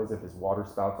 at the noise of his water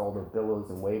spouts, all the billows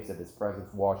and waves of his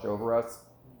presence wash over us.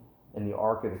 In the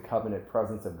ark of the covenant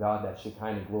presence of God, that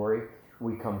Shekinah glory,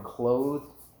 we come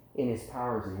clothed in his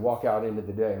powers. We walk out into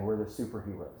the day, and we're the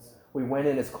superheroes. We went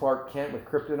in as Clark Kent with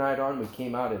kryptonite on. We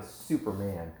came out as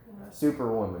Superman,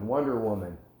 Superwoman, Wonder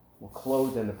Woman. We're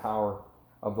clothed in the power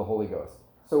of the Holy Ghost.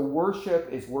 So worship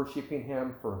is worshiping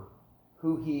him for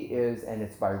who he is, and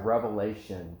it's by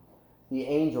revelation. The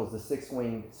angels, the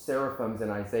six-winged seraphims in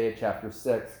Isaiah chapter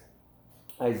 6,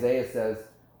 Isaiah says,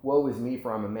 woe is me,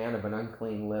 for I'm a man of an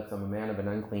unclean lips. I'm a man of an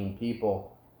unclean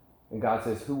people. And God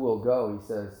says, who will go? He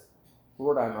says,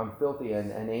 Lord, I'm filthy.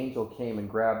 And an angel came and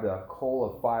grabbed a coal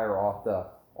of fire off the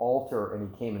altar, and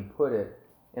he came and put it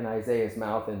in Isaiah's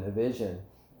mouth in the vision,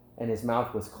 and his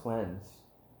mouth was cleansed.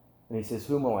 And he says,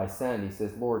 whom will I send? He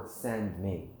says, Lord, send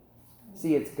me.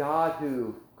 See, it's God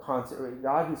who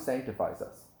sanctifies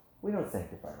us. We don't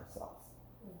sanctify ourselves,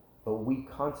 but we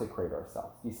consecrate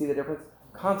ourselves. Do you see the difference?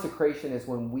 Consecration is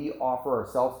when we offer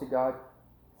ourselves to God.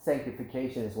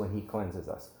 Sanctification is when he cleanses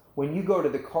us. When you go to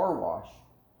the car wash,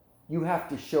 you have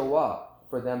to show up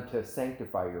for them to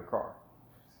sanctify your car.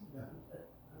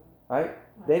 Right?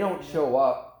 They don't show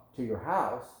up to your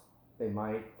house. They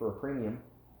might for a premium.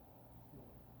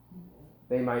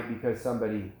 They might because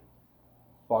somebody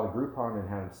bought a Groupon and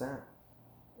had them sent.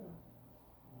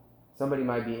 Somebody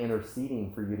might be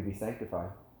interceding for you to be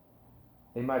sanctified.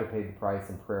 They might have paid the price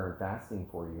in prayer and fasting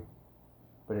for you.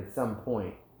 But at some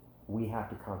point, we have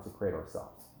to consecrate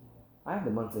ourselves. I have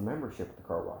the monthly membership at the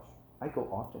car wash. I go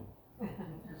often.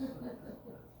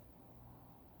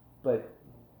 But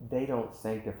they don't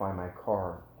sanctify my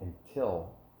car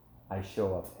until I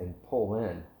show up and pull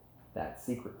in that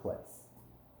secret place.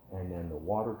 And then the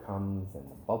water comes and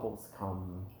the bubbles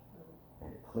come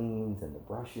and it cleans and the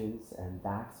brushes, and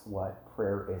that's what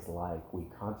prayer is like. We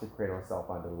consecrate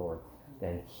ourselves unto the Lord.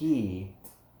 Then he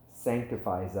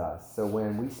sanctifies us. So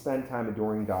when we spend time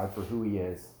adoring God for who he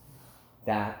is,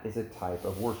 that is a type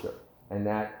of worship. And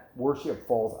that worship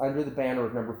falls under the banner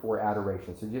of number 4,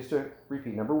 adoration. So just to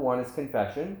repeat, number 1 is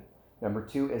confession. Number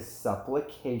 2 is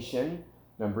supplication.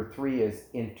 Number 3 is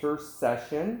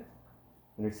intercession.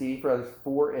 Interceding for others.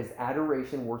 4 is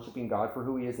adoration, worshiping God for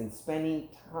who he is and spending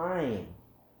time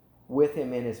with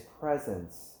him in his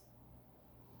presence,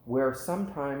 where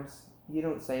sometimes you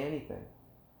don't say anything.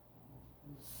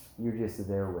 You're just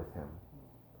there with him.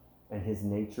 And his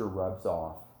nature rubs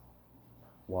off.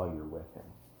 while you're with him.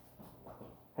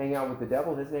 Hang out with the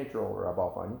devil, his nature will rub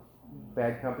off on you.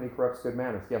 Bad company corrupts good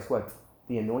manners. Guess what?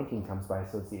 The anointing comes by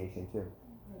association too.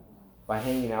 By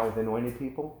hanging out with anointed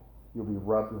people, you'll be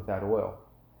rubbed with that oil.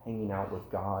 Hanging out with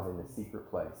God in a secret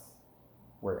place,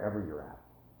 wherever you're at.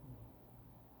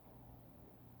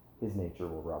 His nature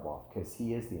will rub off because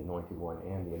he is the anointed one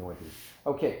and the anointed.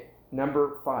 Okay,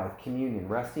 number 5, communion.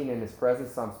 Resting in his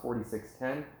presence, Psalms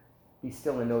 46:10. Be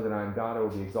still and know that I am God. I will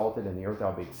be exalted in the earth. I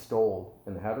will be extolled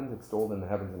in the heavens,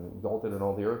 and exalted in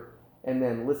all the earth. And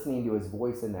then listening to his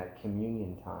voice in that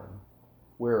communion time,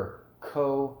 where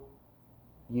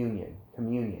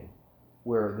communion,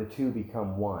 where the two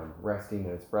become one, resting in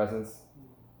his presence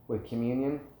with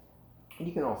communion.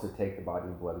 You can also take the body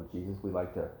and blood of Jesus. We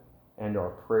like to end our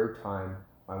prayer time.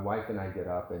 My wife and I get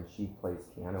up and she plays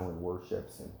piano and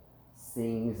worships and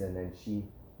sings, and then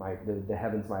the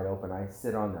heavens might open. I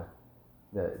sit on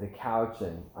the couch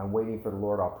and I'm waiting for the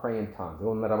Lord. I'll pray in tongues.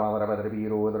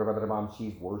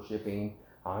 She's worshiping.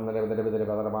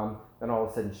 Then all of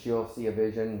a sudden she'll see a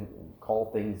vision and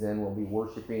call things in. We'll be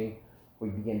worshiping. We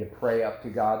begin to pray up to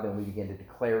God. Then we begin to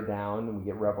declare down, and we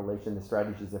get revelation, the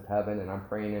strategies of heaven. And I'm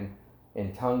praying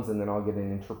in tongues, and then I'll get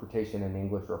an interpretation in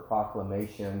English, or a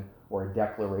proclamation, or a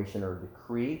declaration, or a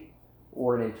decree,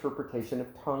 or an interpretation of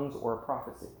tongues, or a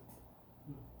prophecy.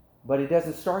 But it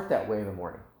doesn't start that way in the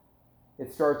morning.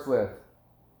 It starts with,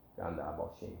 thank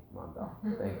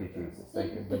you, Jesus,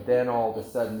 thank you. But then all of a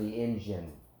sudden the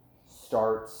engine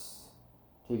starts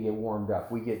to get warmed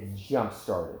up. We get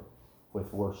jump-started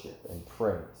with worship and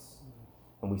praise.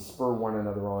 And we spur one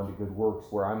another on to good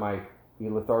works. Where I might be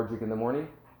lethargic in the morning,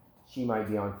 she might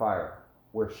be on fire.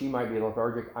 Where she might be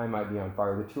lethargic, I might be on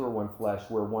fire. The two are one flesh.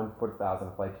 Where one put 1,000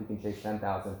 to flight, two can chase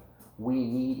 10,000. We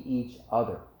need each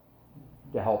other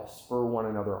to help spur one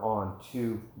another on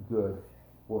to good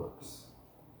works.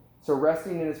 So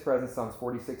resting in his presence, Psalms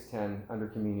 46:10 under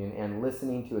communion, and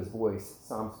listening to his voice,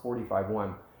 Psalms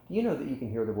 45:1. Do you know that you can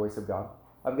hear the voice of God?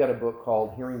 I've got a book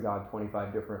called Hearing God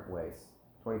 25 Different Ways,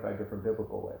 25 Different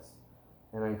Biblical Ways.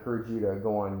 And I encourage you to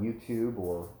go on YouTube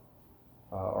or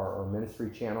our ministry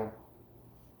channel,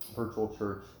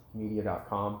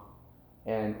 virtualchurchmedia.com,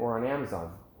 or on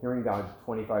Amazon, Hearing God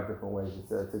 25 Different Ways.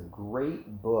 It's a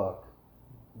great book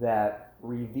that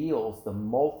reveals the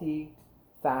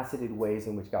multifaceted ways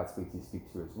in which God speaks. He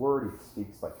speaks through his word. He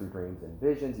speaks through dreams and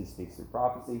visions. He speaks through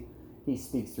prophecy. He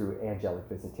speaks through angelic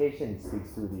visitation. He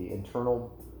speaks through the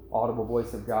internal audible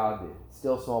voice of God, the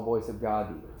still small voice of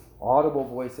God, the audible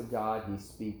voice of God. He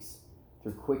speaks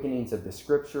through quickenings of the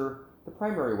scripture. The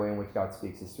primary way in which God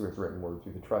speaks is through his written word,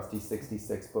 through the trusty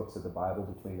 66 books of the Bible,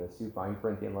 between those two fine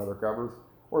Corinthian leather covers,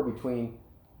 or between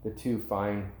the two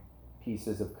fine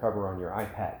pieces of cover on your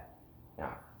iPad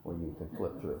now, where you can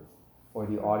flip through, or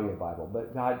the audio Bible.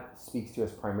 But God speaks to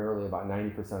us primarily about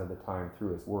 90% of the time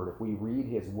through his word. If we read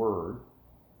his word,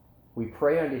 we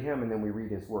pray unto him, and then we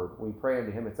read his word. When we pray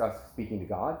unto him, it's us speaking to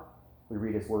God. We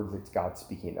read his words, it's God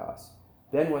speaking to us.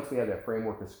 Then once we have that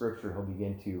framework of scripture, he'll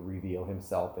begin to reveal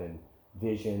himself in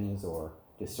visions, or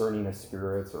discerning of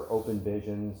spirits, or open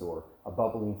visions, or a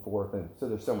bubbling forth. And so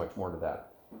there's so much more to that.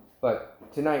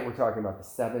 But tonight we're talking about the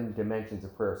 7 dimensions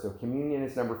of prayer. So communion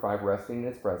is number 5, resting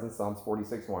in his presence, Psalms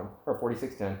 46:1 or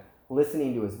 46:10,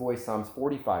 listening to his voice, Psalms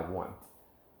 45:1.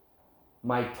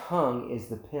 My tongue is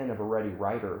the pen of a ready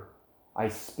writer. I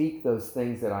speak those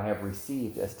things that I have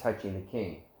received as touching the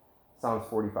king, Psalms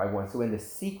 45:1. So in the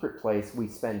secret place, we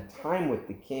spend time with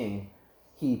the king.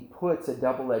 He puts a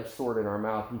double-edged sword in our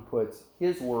mouth. He puts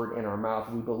his word in our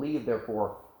mouth. We believe,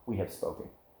 therefore, we have spoken.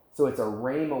 So it's a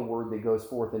rhema word that goes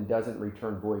forth and doesn't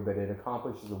return void, but it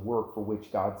accomplishes the work for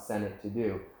which God sent it to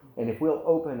do. And if we'll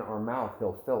open our mouth,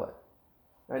 he'll fill it.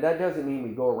 Now, that doesn't mean we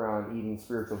go around eating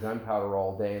spiritual gunpowder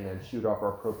all day and then shoot off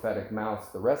our prophetic mouths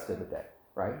the rest of the day,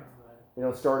 right? You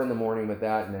don't start in the morning with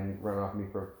that and then run off and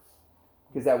be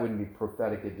because that wouldn't be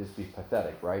prophetic, it'd just be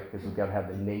pathetic, right? Because we've got to have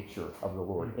the nature of the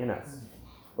Lord in us.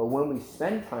 But when we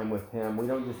spend time with him, we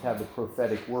don't just have the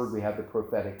prophetic word, we have the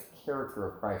prophetic character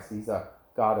of Christ. He's a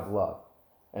God of love.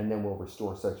 And then we'll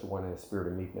restore such a one in a spirit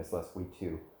of meekness, lest we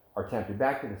too are tempted.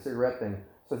 Back to the cigarette thing.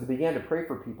 So as I began to pray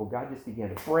for people, God just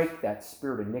began to break that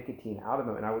spirit of nicotine out of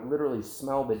them. And I would literally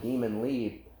smell the demon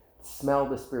leave, smell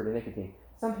the spirit of nicotine.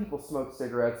 Some people smoke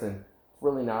cigarettes and it's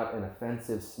really not an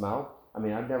offensive smell. I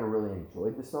mean, I've never really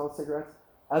enjoyed the smell of cigarettes.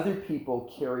 Other people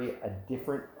carry a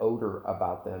different odor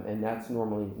about them, and that's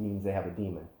normally means they have a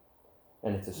demon.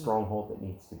 And it's a stronghold that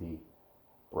needs to be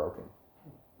broken.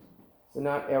 So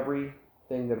not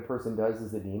everything that a person does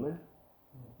is a demon.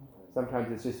 Sometimes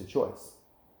it's just a choice.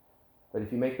 But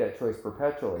if you make that choice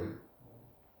perpetually,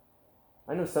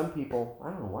 I know some people, I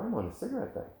don't know why I'm on a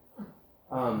cigarette thing.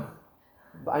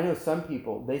 But I know some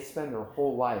people, they spend their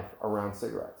whole life around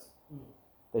cigarettes.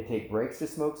 They take breaks to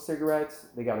smoke cigarettes.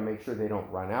 They got to make sure they don't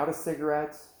run out of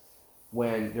cigarettes.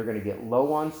 When they're going to get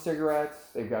low on cigarettes,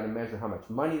 they've got to measure how much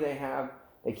money they have.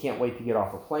 They can't wait to get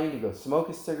off a plane to go smoke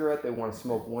a cigarette. They want to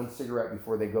smoke one cigarette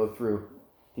before they go through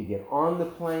to get on the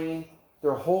plane.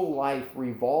 Their whole life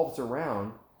revolves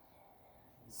around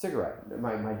cigarette.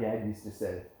 My dad used to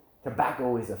say,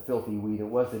 tobacco is a filthy weed. It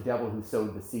was the devil who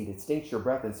sowed the seed. It stinks your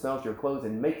breath and smells your clothes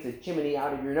and makes a chimney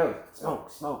out of your nose. Smoke,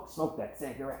 smoke, smoke that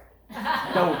cigarette.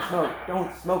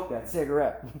 Don't smoke that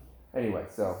cigarette. Anyway,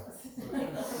 so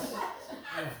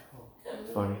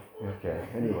it's funny. Okay,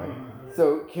 anyway.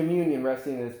 So communion,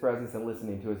 resting in his presence and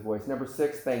listening to his voice. Number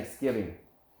 6, thanksgiving.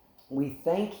 We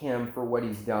thank him for what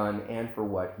he's done and for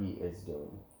what he is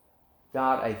doing.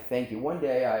 God, I thank you. One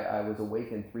day I was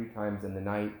awakened 3 times in the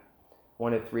night,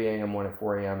 one at 3 a.m., one at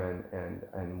 4 a.m.,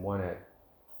 and one at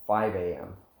 5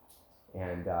 a.m.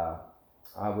 And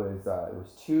it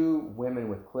was 2 women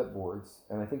with clipboards,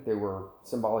 and I think they were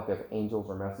symbolic of angels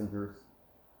or messengers.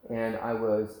 And I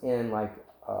was in like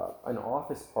an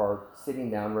office park, sitting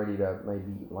down ready to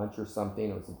maybe eat lunch or something.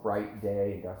 It was a bright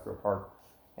day, industrial park,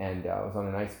 and I was on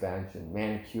a nice bench and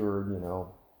manicured,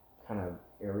 kind of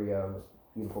area with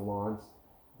beautiful lawns.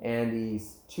 And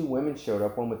these 2 women showed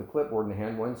up, one with a clipboard in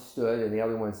hand, one stood, and the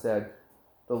other one said,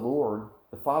 "The Lord,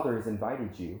 the Father has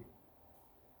invited you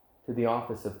to the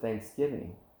office of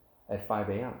Thanksgiving at 5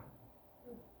 a.m.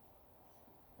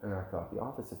 And I thought, the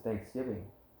office of Thanksgiving?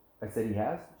 I said, he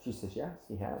has? She says, yes,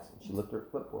 he has. And she looked at her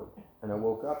clipboard. And I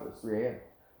woke up, it was 3 a.m.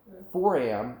 4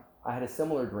 a.m., I had a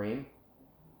similar dream.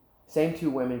 Same 2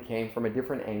 women came from a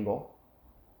different angle.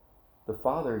 The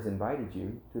Father has invited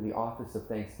you to the office of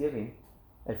Thanksgiving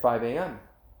at 5 a.m.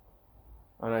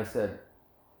 And I said,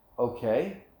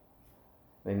 okay.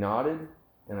 They nodded,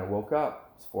 and I woke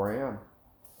up. It's 4 a.m.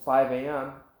 5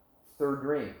 a.m., 3rd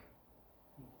dream.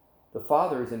 The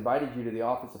Father has invited you to the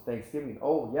office of Thanksgiving.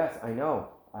 Oh, yes, I know.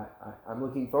 I'm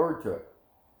looking forward to it.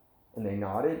 And they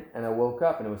nodded, and I woke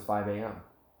up, and it was 5 a.m.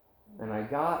 And I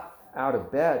got out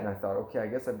of bed, and I thought, okay, I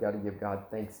guess I've got to give God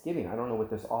thanksgiving. I don't know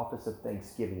what this office of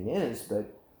Thanksgiving is,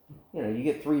 but, you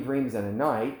get 3 dreams in a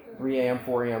night, 3 a.m.,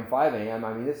 4 a.m., 5 a.m.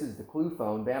 I mean, this is the clue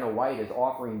phone. Vanna White is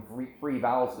offering free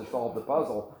vowels to solve the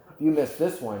puzzle. If you miss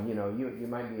this one, you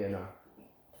might be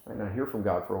might not hear from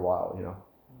God for a while,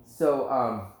 So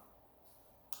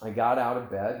I got out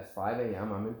of bed. It's 5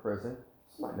 a.m. I'm in prison.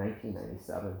 It's about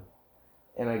 1997.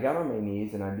 And I got on my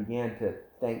knees and I began to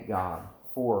thank God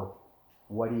for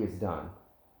what he has done.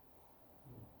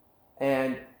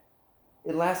 And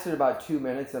it lasted about 2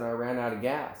 minutes and I ran out of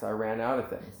gas. I ran out of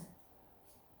things.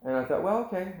 And I thought, well,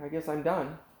 okay, I guess I'm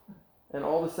done. And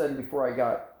all of a sudden, before I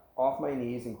got off my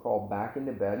knees and crawled back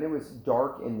into bed, and it was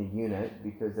dark in the unit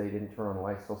because they didn't turn on the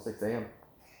lights till 6 a.m.,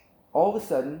 all of a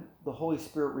sudden, the Holy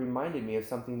Spirit reminded me of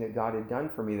something that God had done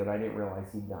for me that I didn't realize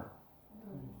he'd done.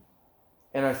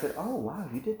 And I said, oh, wow,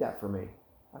 you did that for me.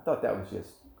 I thought that was just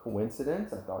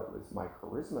coincidence. I thought it was my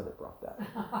charisma that brought that.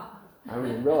 I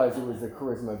didn't realize it was the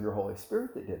charisma of your Holy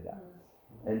Spirit that did that.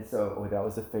 And so, that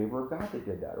was the favor of God that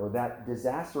did that. Or that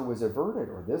disaster was averted.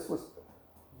 Or this was...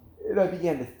 And I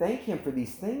began to thank him for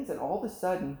these things. And all of a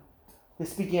sudden,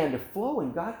 this began to flow.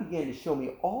 And God began to show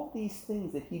me all these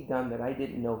things that he'd done that I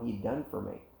didn't know he'd done for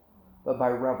me. But by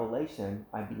revelation,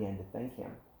 I began to thank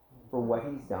him for what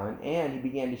he's done. And he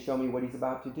began to show me what he's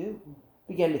about to do.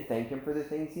 Began to thank him for the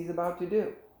things he's about to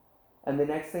do. And the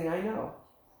next thing I know,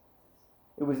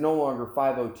 it was no longer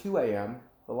 5:02 a.m.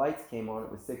 The lights came on.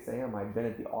 It was 6 a.m. I'd been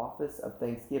at the office of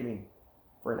Thanksgiving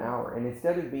for an hour. And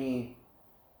instead of being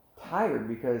tired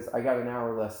because I got an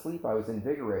hour less sleep, I was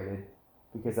invigorated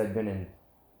because I'd been in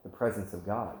the presence of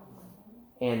God.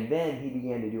 And then he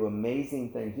began to do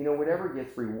amazing things. Whatever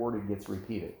gets rewarded gets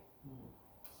repeated.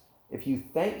 If you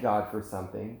thank God for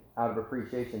something out of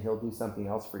appreciation, he'll do something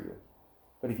else for you.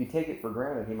 But if you take it for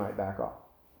granted, he might back off.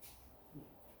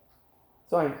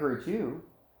 So I encourage you,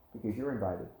 because you're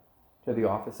invited, to the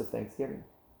office of Thanksgiving.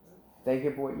 Thank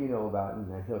him for what you know about,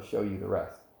 and then he'll show you the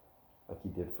rest, like he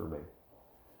did for me.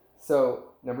 So,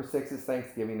 number 6 is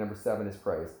thanksgiving. Number 7 is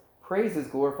praise. Praise is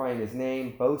glorifying his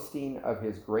name, boasting of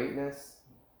his greatness.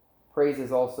 Praise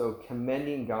is also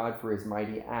commending God for his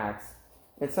mighty acts.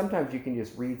 And sometimes you can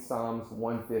just read Psalms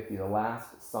 150, the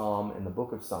last psalm in the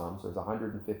book of Psalms. There's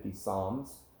 150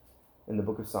 psalms in the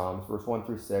book of Psalms, verse 1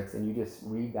 through 6, and you just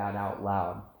read that out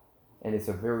loud. And it's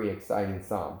a very exciting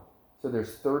psalm. So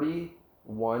there's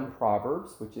 31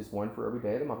 Proverbs, which is one for every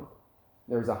day of the month.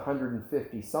 There's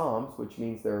 150 Psalms, which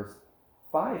means there's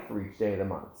 5 for each day of the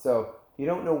month. So if you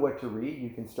don't know what to read,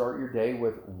 you can start your day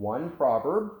with one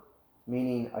proverb,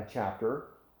 meaning a chapter,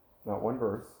 not one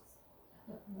verse,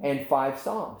 and 5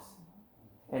 psalms.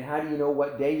 And how do you know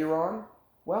what day you're on?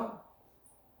 Well,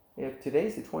 if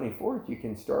today's the 24th, you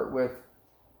can start with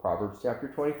Proverbs chapter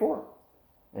 24.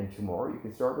 And tomorrow you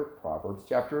can start with Proverbs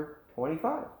chapter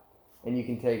 25. And you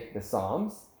can take the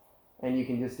Psalms and you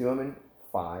can just do them in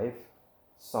 5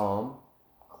 psalm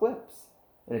clips.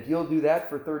 And if you'll do that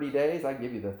for 30 days, I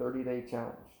give you the 30-day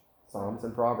challenge. Psalms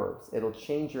and Proverbs. It'll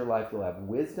change your life. You'll have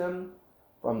wisdom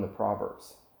from the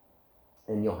Proverbs.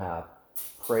 And you'll have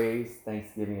praise,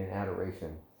 thanksgiving, and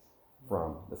adoration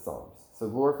from the Psalms. So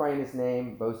glorifying his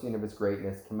name, boasting of his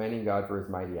greatness, commending God for his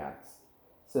mighty acts.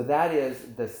 So that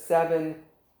is the 7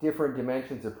 different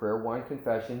dimensions of prayer. 1,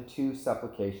 confession. 2,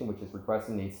 supplication, which is requests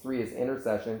and needs. 3 is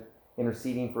intercession,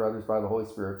 interceding for others by the Holy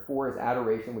Spirit. 4 is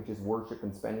adoration, which is worship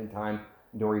and spending time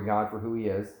adoring God for who he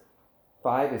is.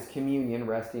 5 is communion,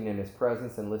 resting in his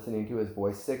presence and listening to his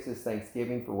voice. 6 is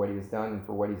thanksgiving for what he has done and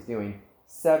for what he's doing.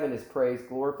 7 is praise,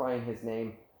 glorifying his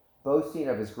name, boasting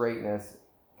of his greatness,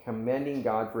 commending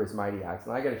God for his mighty acts.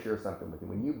 And I got to share something with you.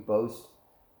 When you boast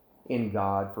in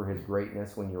God for his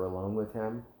greatness when you're alone with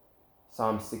him,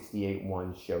 Psalm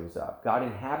 68:1 shows up. God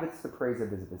inhabits the praise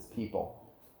of his people.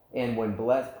 And when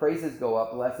praises go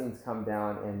up, blessings come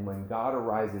down. And when God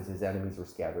arises, his enemies are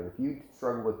scattered. If you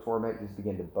struggle with torment, just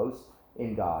begin to boast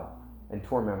in God, and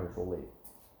tormentors will leave.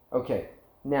 Okay,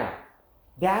 now,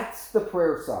 that's the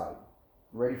prayer side.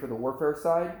 Ready for the warfare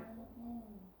side?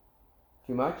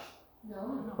 Too much?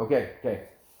 No. Okay.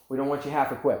 We don't want you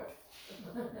half equipped.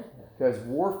 Because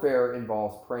warfare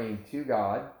involves praying to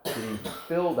God, getting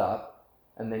filled up,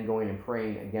 and then going and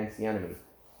praying against the enemy.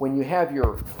 When you have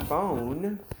your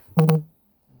phone,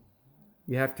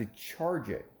 you have to charge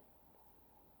it.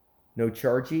 No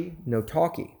chargy, no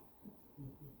talkie.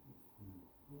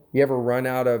 You ever run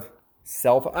out of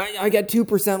cell phone? I got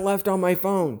 2% left on my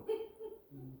phone.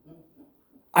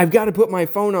 I've got to put my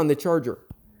phone on the charger.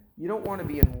 You don't want to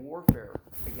be in warfare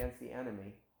against the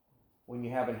enemy when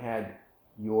you haven't had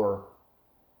your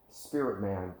spirit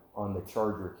man on the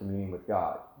charger communing with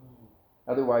God.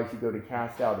 Otherwise, you go to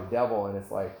cast out a devil and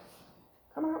it's like,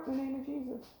 come out in the name of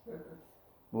Jesus.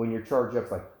 When you're charged up,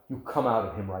 it's like, you come out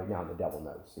of him right now, and the devil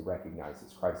knows. He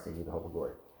recognizes Christ in you, the hope of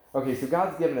glory. Okay, so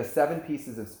God's given us 7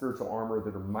 pieces of spiritual armor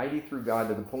that are mighty through God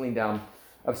to the pulling down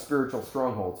of spiritual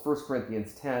strongholds. 1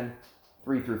 Corinthians 10,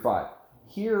 3 through 5.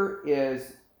 Here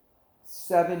is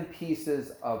 7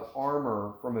 pieces of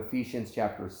armor from Ephesians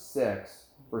chapter 6,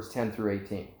 verse 10 through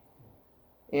 18.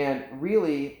 And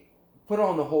really, put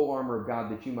on the whole armor of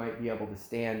God that you might be able to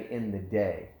stand in the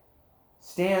day.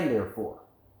 Stand therefore,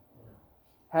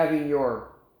 having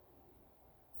your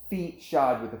feet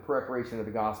shod with the preparation of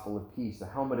the gospel of peace, the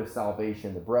helmet of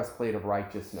salvation, the breastplate of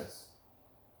righteousness,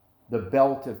 the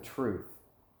belt of truth,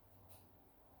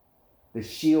 the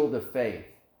shield of faith,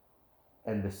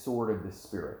 and the sword of the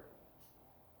Spirit,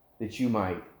 that you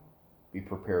might be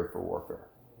prepared for warfare.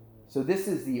 So this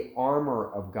is the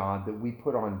armor of God that we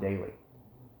put on daily.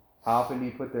 How often do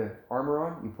you put the armor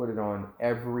on? You put it on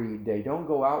every day. Don't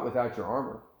go out without your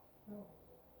armor.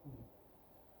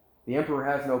 The emperor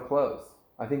has no clothes.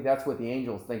 I think that's what the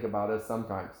angels think about us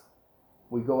sometimes.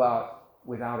 We go out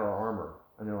without our armor.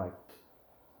 And they're like,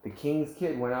 the king's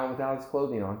kid went out without his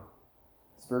clothing on.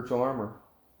 Spiritual armor.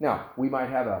 Now, we might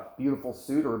have a beautiful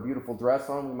suit or a beautiful dress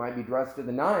on. We might be dressed to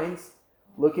the nines,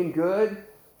 looking good,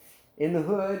 in the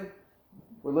hood.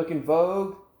 We're looking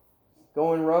vogue,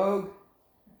 going rogue.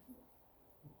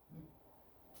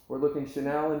 We're looking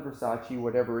Chanel and Versace,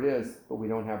 whatever it is, but we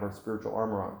don't have our spiritual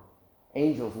armor on.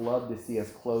 Angels love to see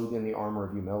us clothed in the armor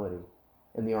of humility,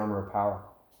 in the armor of power,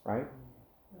 right?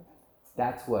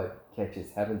 That's what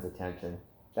catches heaven's attention.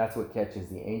 That's what catches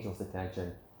the angels'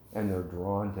 attention, and they're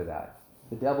drawn to that.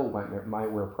 The devil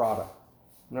might wear Prada.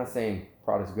 I'm not saying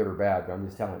Prada's good or bad, but I'm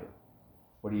just telling you.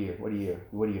 What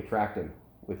do you attract him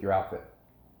with your outfit?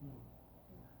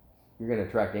 You're going to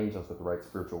attract angels with the right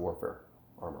spiritual warfare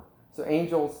armor. So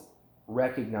angels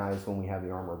recognize when we have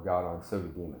the armor of God on, so do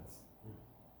demons.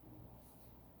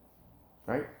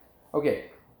 Right? Okay,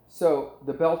 so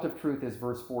the belt of truth is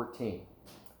verse 14.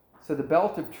 So the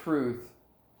belt of truth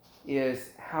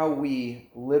is how we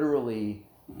literally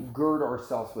gird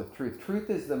ourselves with truth. Truth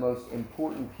is the most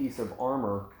important piece of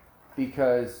armor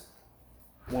because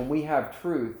when we have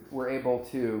truth, we're able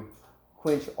to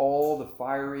quench all the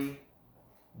fiery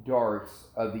darts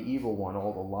of the evil one,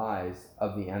 all the lies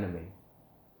of the enemy.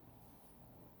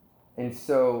 And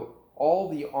so all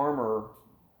the armor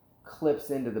clips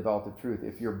into the belt of truth.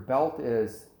 If your belt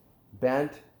is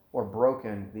bent or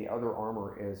broken, the other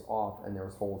armor is off and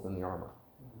there's holes in the armor.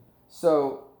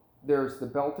 So there's the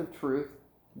belt of truth,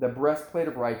 the breastplate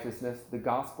of righteousness, the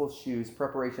gospel shoes,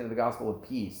 preparation of the gospel of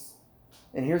peace.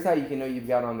 And here's how you can know you've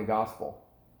got on the gospel.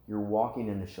 You're walking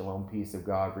in the shalom peace of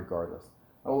God regardless.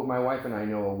 Oh, my wife and I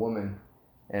know a woman,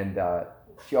 and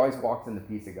she always walks in the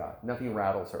peace of God. Nothing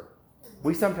rattles her.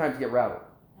 We sometimes get rattled.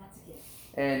 That's a gift.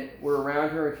 And we're around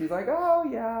her, and she's like, oh,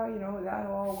 yeah,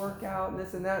 that'll all work out, and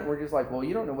this and that. And we're just like, well,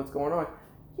 you don't know what's going on.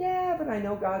 Yeah, but I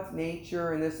know God's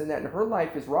nature and this and that. And her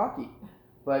life is rocky.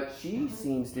 But she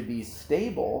seems to be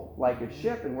stable like a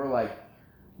ship. And we're like,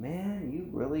 man, you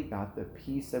really got the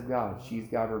peace of God. She's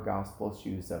got her gospel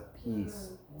shoes of peace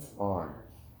on.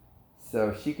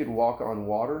 So she could walk on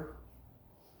water.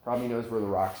 Probably knows where the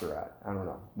rocks are at. I don't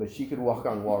know. But she could walk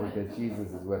on water because Jesus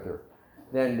is with her.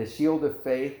 Then the shield of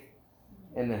faith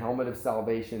and the helmet of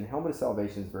salvation. Helmet of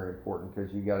salvation is very important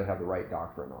because you got to have the right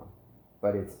doctrine on.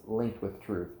 But it's linked with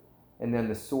truth. And then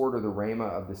the sword or the rhema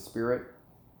of the Spirit.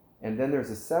 And then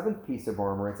there's a seventh piece of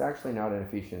armor. It's actually not in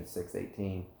Ephesians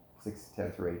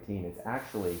 6:10 through 18. It's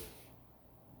actually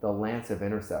the lance of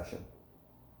intercession.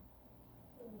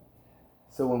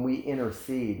 So when we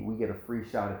intercede, we get a free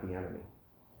shot at the enemy.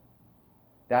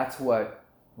 That's what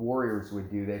warriors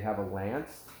would do. They'd have a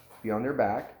lance be on their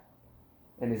back.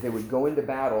 And as they would go into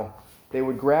battle, they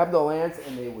would grab the lance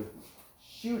and they would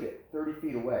shoot it 30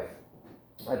 feet away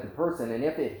at the person, and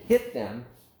if it hit them,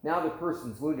 now the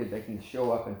person's wounded, they can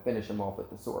show up and finish them off with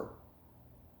the sword.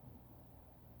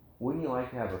 Wouldn't you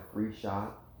like to have a free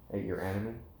shot at your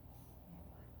enemy?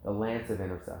 The lance of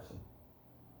intercession.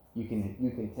 You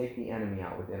can take the enemy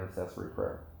out with intercessory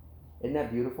prayer. Isn't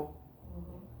that beautiful?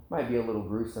 Might be a little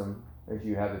gruesome as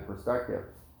you have the perspective,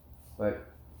 but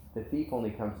the thief only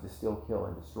comes to steal, kill,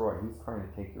 and destroy. He's trying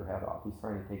to take your head off. He's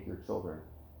trying to take your children.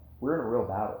 We're in a real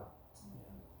battle.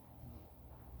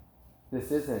 This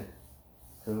isn't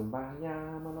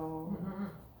kumbaya, my Lord,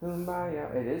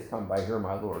 kumbaya. It is come by here,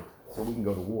 my Lord, so we can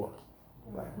go to war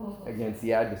against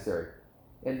the adversary.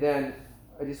 And then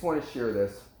I just want to share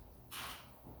this.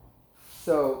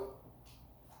 So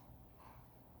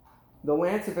the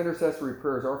lance of intercessory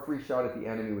prayer is our free shot at the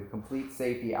enemy with complete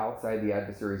safety outside the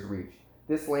adversary's reach.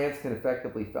 This lance can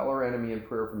effectively fell our enemy in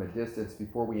prayer from a distance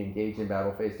before we engage in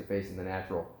battle face to face in the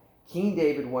natural. King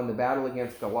David won the battle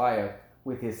against Goliath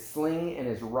with his sling and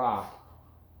his rock,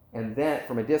 and then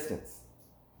from a distance,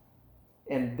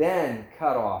 and then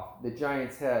cut off the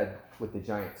giant's head with the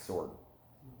giant's sword.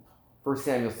 1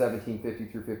 Samuel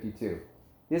 17:50 through 52.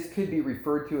 This could be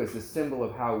referred to as a symbol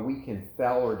of how we can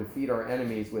fell or defeat our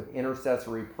enemies with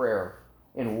intercessory prayer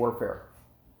in warfare.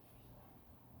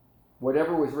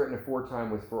 Whatever was written aforetime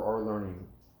was for our learning.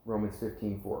 Romans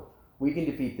 15:4. We can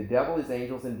defeat the devil, his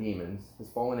angels, and demons, his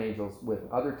fallen angels,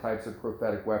 with other types of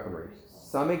prophetic weaponry.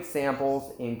 Some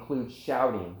examples include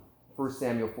shouting, 1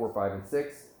 Samuel 4:5 and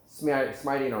 6,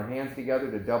 smiting our hands together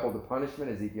to double the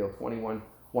punishment, Ezekiel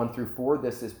 21:1 through 4.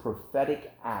 This is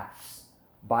prophetic acts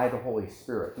by the Holy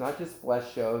Spirit, not just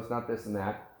flesh shows, not this and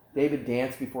that. David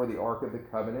danced before the Ark of the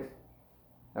Covenant.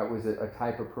 That was a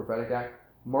type of prophetic act.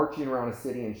 Marching around a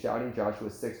city and shouting,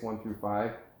 Joshua 6:1 through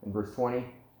 5 and verse 20.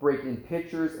 Breaking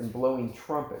pitchers and blowing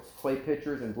trumpets. Play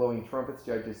pitchers and blowing trumpets,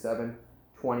 Judges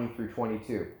 7:20 through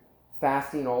 22.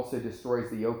 Fasting also destroys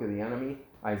the yoke of the enemy,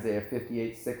 Isaiah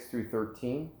 58:6 through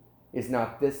 13. Is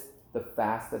not this the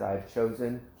fast that I have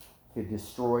chosen to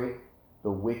destroy the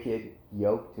wicked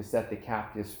yoke, to set the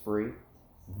captives free?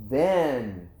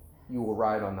 Then you will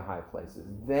ride on the high places.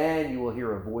 Then you will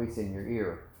hear a voice in your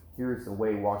ear. Here's the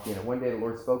way, walk in it. One day the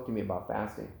Lord spoke to me about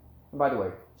fasting. And by the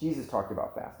way, Jesus talked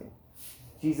about fasting.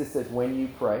 Jesus says when you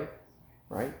pray,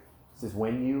 right? He says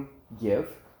when you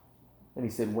give, and he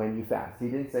said when you fast. He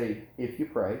didn't say if you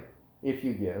pray, if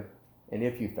you give, and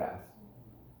if you fast.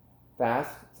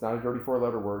 Fast, it's not a dirty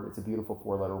four-letter word. It's a beautiful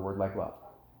four-letter word like love.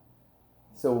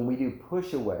 So when we do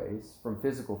push-aways from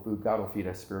physical food, God will feed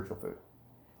us spiritual food.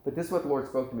 But this is what the Lord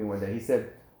spoke to me one day. He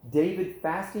said, David,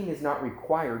 fasting is not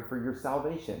required for your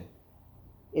salvation.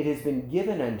 It has been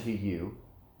given unto you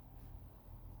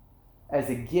as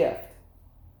a gift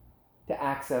to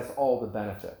access all the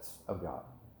benefits of God.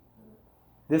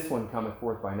 This one cometh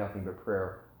forth by nothing but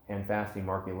prayer and fasting,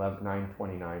 Mark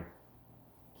 9:29,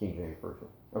 King James Version.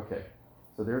 Okay,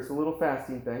 so there's a little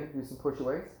fasting thing. Do some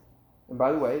push-aways. And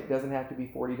by the way, it doesn't have to be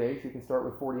 40 days. You can start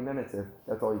with 40 minutes if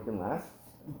that's all you can last.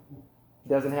 It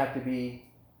doesn't have to be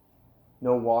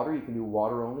no water. You can do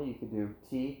water only. You can do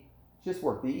tea. Just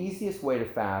work. The easiest way to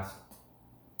fast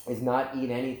is not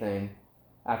eat anything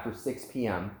after 6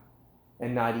 p.m.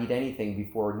 and not eat anything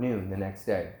before noon the next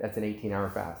day. That's an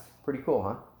 18-hour fast. Pretty cool,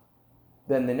 huh?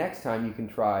 Then the next time you can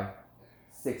try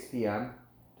 6 p.m.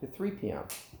 to 3 p.m.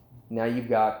 Now you've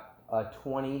got a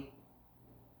 20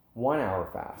 1 hour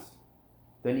fast.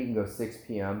 Then you can go 6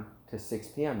 p.m. to 6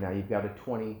 p.m. Now you've got a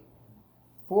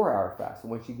 24-hour fast.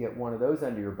 And once you get one of those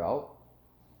under your belt,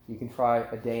 you can try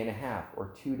a day and a half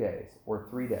or 2 days or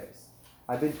 3 days.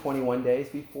 I've been 21 days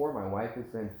before. My wife has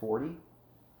been 40.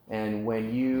 And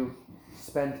when you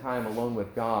spend time alone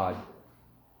with God,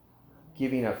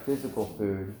 giving up physical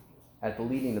food at the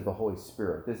leading of the Holy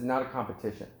Spirit, this is not a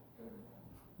competition.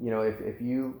 You know, if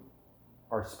you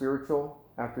are spiritual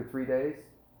after 3 days,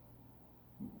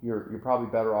 you're probably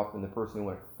better off than the person who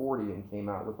went 40 and came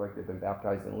out looked like they've been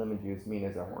baptized in lemon juice, mean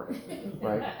as a hornet,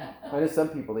 right? I know some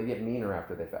people, they get meaner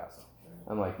after they fast.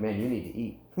 I'm like, man, you need to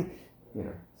eat. You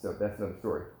know, so that's another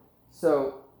story.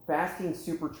 So fasting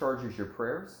supercharges your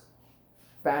prayers.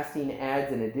 Fasting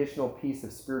adds an additional piece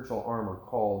of spiritual armor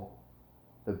called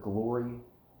the glory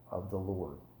of the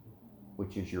Lord,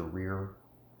 which is your rear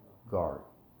guard.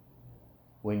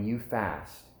 When you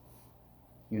fast,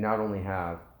 you not only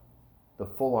have the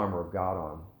full armor of God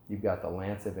on, you've got the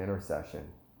lance of intercession,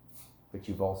 but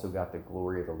you've also got the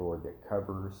glory of the Lord that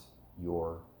covers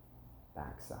your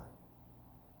backside.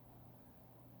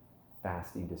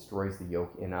 Fasting destroys the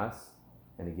yoke in us,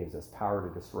 and it gives us power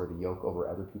to destroy the yoke over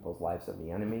other people's lives of the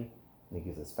enemy, and it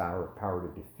gives us power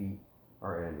to defeat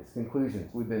our enemies. Conclusions.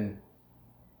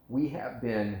 We have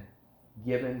been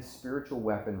given spiritual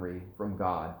weaponry from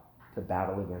God to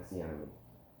battle against the enemy.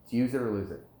 It's use it or lose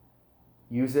it.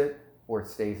 Use it or it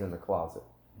stays in the closet,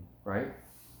 right?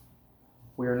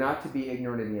 We are not to be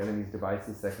ignorant of the enemy's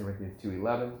devices, 2 Corinthians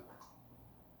 2:11.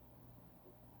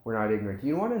 We're not ignorant. Do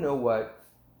you want to know what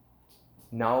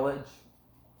knowledge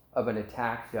of an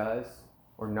attack does,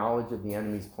 or knowledge of the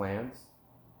enemy's plans?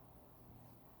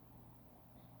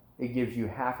 It gives you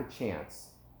half a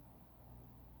chance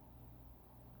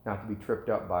not to be tripped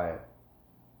up by it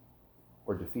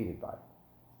or defeated by it.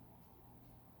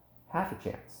 Half a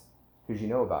chance, because you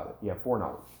know about it. You have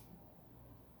foreknowledge.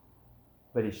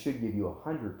 But it should give you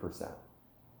 100%.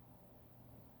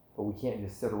 But we can't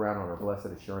just sit around on our blessed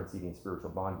assurance eating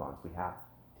spiritual bonbons. We have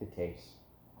to take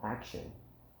action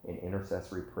in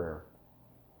intercessory prayer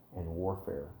and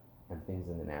warfare and things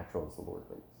in the natural as the Lord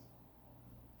leads.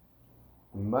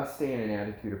 We must stay in an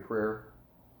attitude of prayer.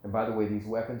 And by the way, these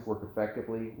weapons work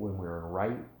effectively when we're in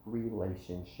right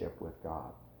relationship with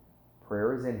God.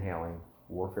 Prayer is inhaling,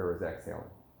 warfare is exhaling.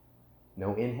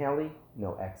 No inhaling,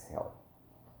 no exhaling.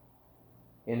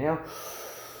 Inhale,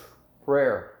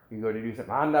 prayer. You go to do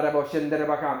something,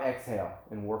 exhale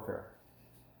in warfare.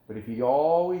 But if you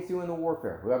always do in the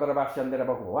warfare,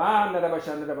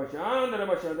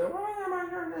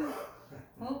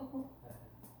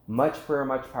 much prayer,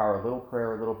 much power. Little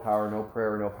prayer, little power. No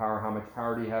prayer, no power. How much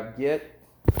power do you have? Get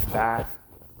back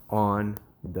on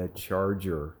the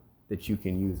charger that you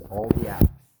can use all the apps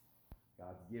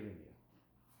God's given you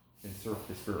and surf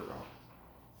the spirit realm.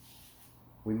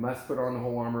 We must put on the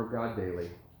whole armor of God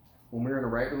daily. When we're in a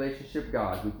right relationship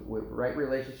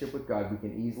with God, we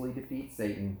can easily defeat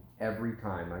Satan every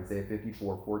time. Isaiah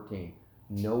 54:14.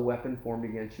 No weapon formed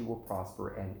against you will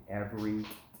prosper, and every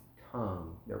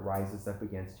tongue that rises up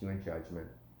against you in judgment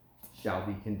shall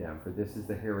be condemned. For this is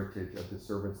the heritage of the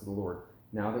servants of the Lord.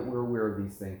 Now that we're aware of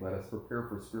these things, let us prepare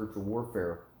for spiritual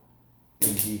warfare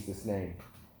in Jesus' name.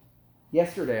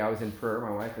 Yesterday I was in prayer.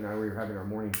 My wife and I, we were having our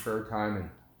morning prayer time, and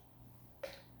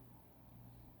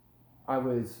I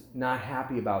was not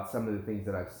happy about some of the things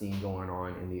that I've seen going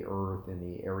on in the earth, in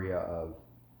the area of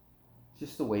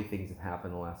just the way things have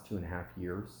happened the last 2.5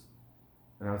 years.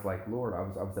 And I was like, Lord, I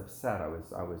was upset. I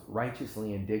was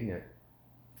righteously indignant.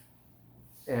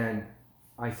 And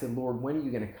I said, Lord, when are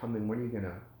you going to come in? When are you going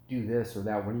to do this or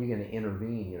that? When are you going to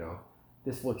intervene? You know,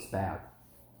 this looks bad.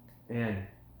 And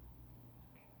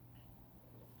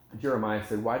Jeremiah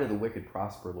said, why do the wicked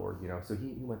prosper, Lord? You know, so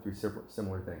he went through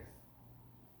similar things.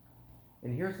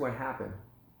 And here's what happened.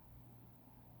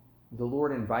 The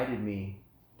Lord invited me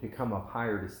to come up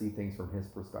higher to see things from his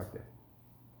perspective.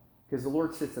 Because the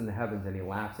Lord sits in the heavens and he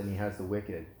laughs and he has the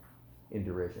wicked in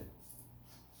derision.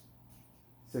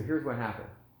 So here's what happened.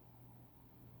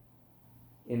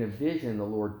 In a vision, the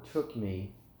Lord took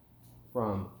me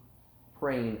from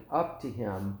praying up to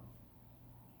him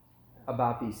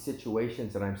about these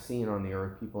situations that I'm seeing on the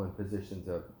earth, people in positions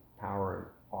of power and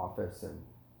office and,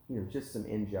 you know, just some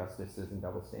injustices and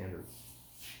double standards.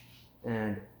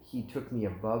 And he took me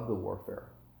above the warfare,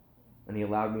 and he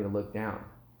allowed me to look down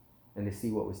and to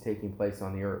see what was taking place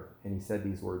on the earth. And he said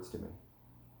these words to me.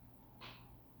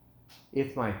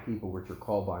 If my people, which are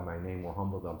called by my name, will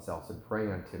humble themselves and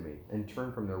pray unto me and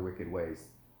turn from their wicked ways,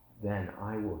 then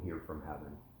I will hear from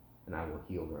heaven and I will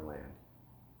heal their land.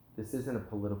 This isn't a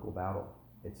political battle.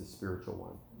 It's a spiritual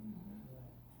one.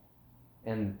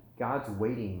 And God's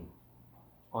waiting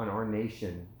on our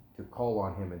nation to call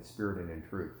on him in spirit and in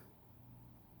truth.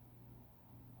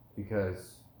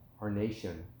 Because our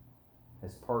nation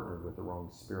has partnered with the wrong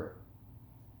spirit.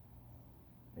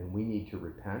 And we need to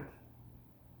repent,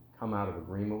 come out of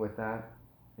agreement with that,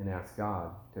 and ask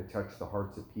God to touch the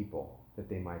hearts of people that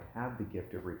they might have the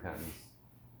gift of repentance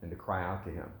and to cry out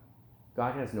to him.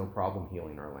 God has no problem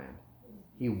healing our land.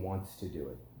 He wants to do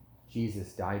it.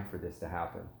 Jesus died for this to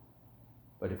happen.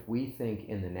 But if we think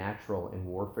in the natural in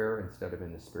warfare instead of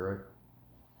in the spirit,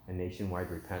 and nationwide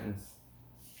repentance,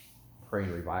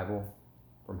 praying revival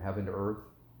from heaven to earth,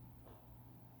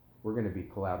 we're going to be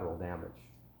collateral damage.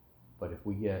 But if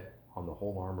we get on the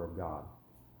whole armor of God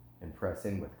and press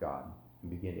in with God and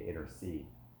begin to intercede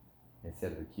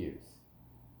instead of accuse,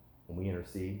 when we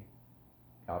intercede,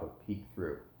 God will peek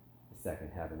through the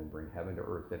second heaven and bring heaven to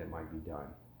earth that it might be done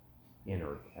in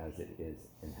earth as it is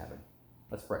in heaven.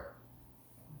 Let's pray.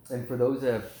 And for those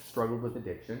that have struggled with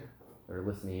addiction, that are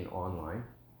listening online,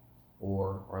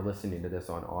 or are listening to this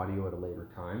on audio at a later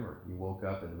time, or you woke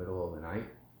up in the middle of the night,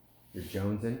 you're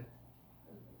jonesing,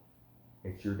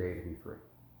 it's your day to be free.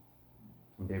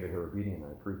 I'm David Herabedian, and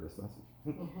I approve this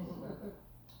message.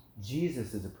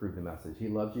 Jesus has approved the message. He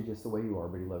loves you just the way you are,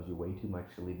 but he loves you way too much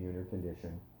to leave you in your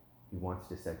condition. He wants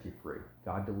to set you free.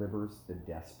 God delivers the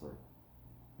desperate.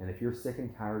 And if you're sick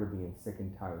and tired of being sick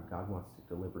and tired, God wants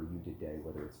to deliver you today,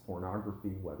 whether it's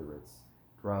pornography, whether it's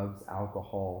drugs,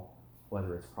 alcohol,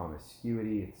 whether it's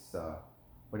promiscuity, it's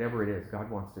whatever it is,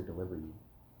 God wants to deliver you.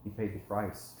 He paid the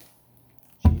price.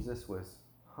 Jesus was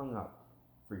hung up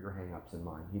for your hang-ups and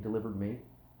mine. He delivered me,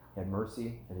 he had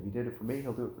mercy, and if he did it for me,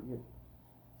 he'll do it for you.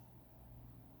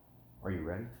 Are you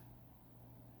ready?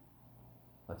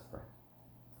 Let's pray.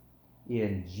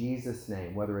 In Jesus'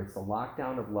 name, whether it's the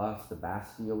lockdown of lust, the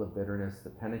Bastille of bitterness,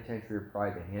 the penitentiary of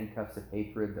pride, the handcuffs of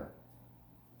hatred,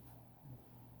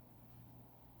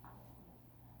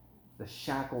 the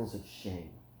shackles of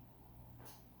shame.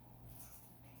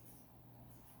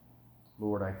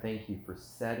 Lord, I thank you for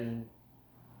setting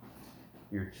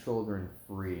your children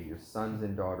free, your sons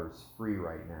and daughters free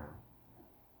right now.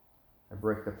 I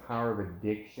break the power of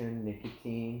addiction,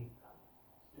 nicotine,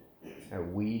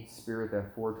 that weed spirit,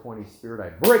 that 420 spirit. I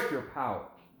break your power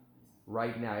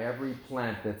right now. Every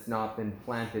plant that's not been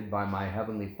planted by my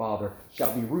heavenly Father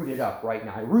shall be rooted up right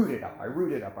now. I root it up. I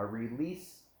root it up. I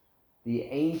release the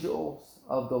angels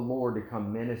of the Lord to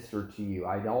come minister to you.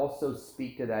 I also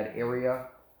speak to that area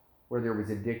where there was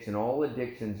addiction. All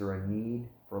addictions are a need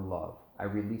for love. I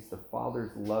release the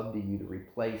Father's love to you to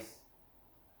replace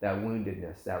that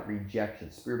woundedness, that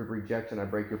rejection. Spirit of rejection, I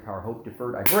break your power. Hope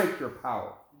deferred, I break your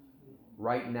power.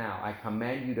 Right now, I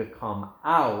command you to come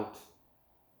out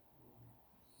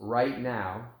right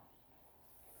now.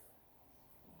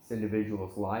 This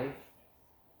individual's life.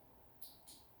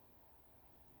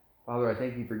 Father, I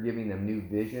thank you for giving them new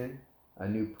vision, a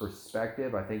new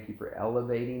perspective. I thank you for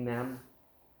elevating them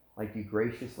like you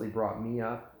graciously brought me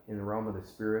up in the realm of the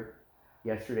Spirit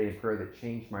yesterday in prayer that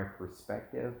changed my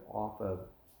perspective off of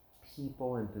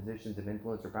people in positions of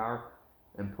influence or power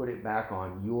and put it back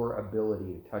on your ability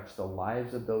to touch the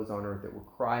lives of those on earth that will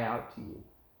cry out to you,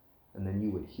 and then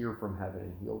you would hear from heaven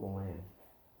and heal the land.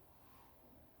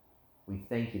 We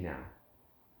thank you now.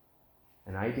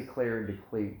 And I declare and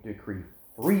decree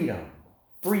freedom,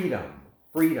 freedom,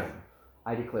 freedom.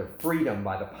 I declare freedom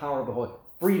by the power of the Holy,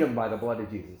 freedom by the blood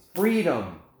of Jesus,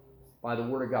 freedom by the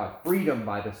word of God, freedom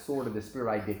by the sword of the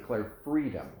Spirit. I declare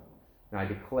freedom. And I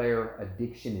declare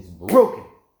addiction is broken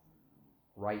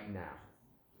right now.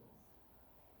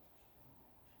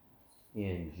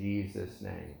 In Jesus'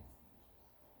 name.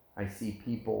 I see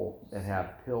people that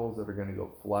have pills that are going to go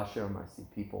flush them. I see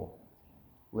people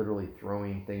literally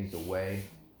throwing things away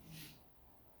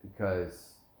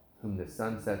because whom the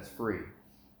Son sets free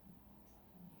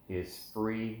is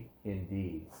free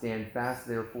indeed. Stand fast,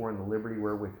 therefore, in the liberty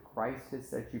wherewith Christ has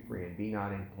set you free, and be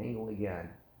not entangled again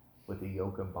with the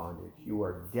yoke of bondage. You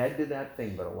are dead to that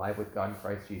thing, but alive with God in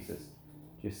Christ Jesus.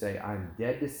 Just say, I'm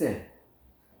dead to sin,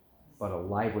 but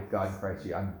alive with God in Christ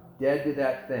Jesus. I'm dead to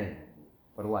that thing,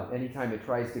 but alive. Anytime it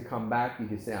tries to come back, you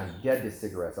can say, I'm dead to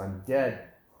cigarettes. I'm dead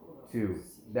to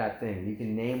that thing. You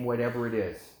can name whatever it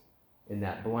is in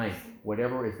that blank,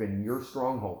 whatever has been your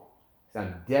stronghold. Say,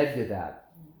 I'm dead to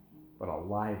that, but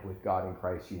alive with God in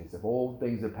Christ Jesus. If old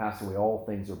things have passed away, all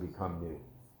things will become new.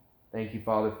 Thank you,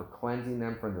 Father, for cleansing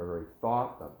them from their very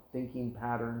thought, the thinking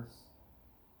patterns.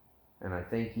 And I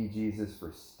thank you, Jesus,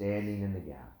 for standing in the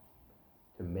gap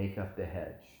to make up the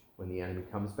hedge. When the enemy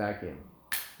comes back in,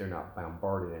 they're not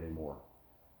bombarded anymore.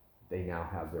 They now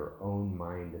have their own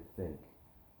mind to think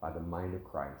by the mind of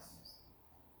Christ.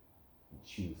 and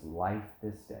choose life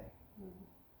this day.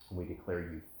 And we declare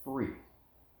you free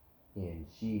in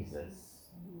Jesus'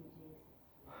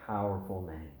 powerful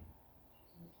name.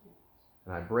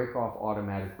 And I break off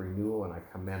automatic renewal, and I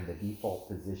command the default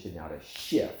position now to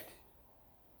shift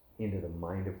into the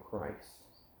mind of Christ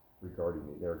regarding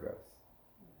you. There it goes.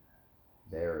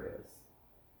 There it is.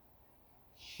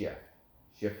 Shift.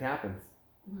 Shift happens.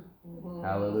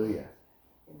 Hallelujah.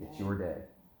 It's your day.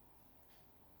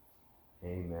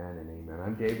 Amen and amen.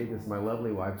 I'm David. This is my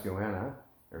lovely wife, Joanna.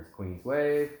 There's Queen's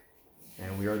Wave.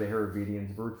 And we are the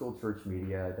Herodians,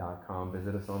 virtualchurchmedia.com.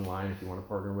 Visit us online if you want to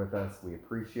partner with us. We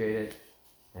appreciate it.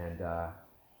 And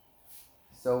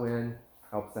sow in,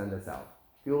 help send us out.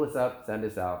 Fuel us up, send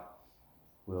us out.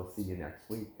 We'll see you next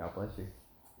week. God bless you.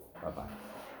 Bye-bye.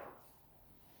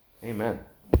 Amen.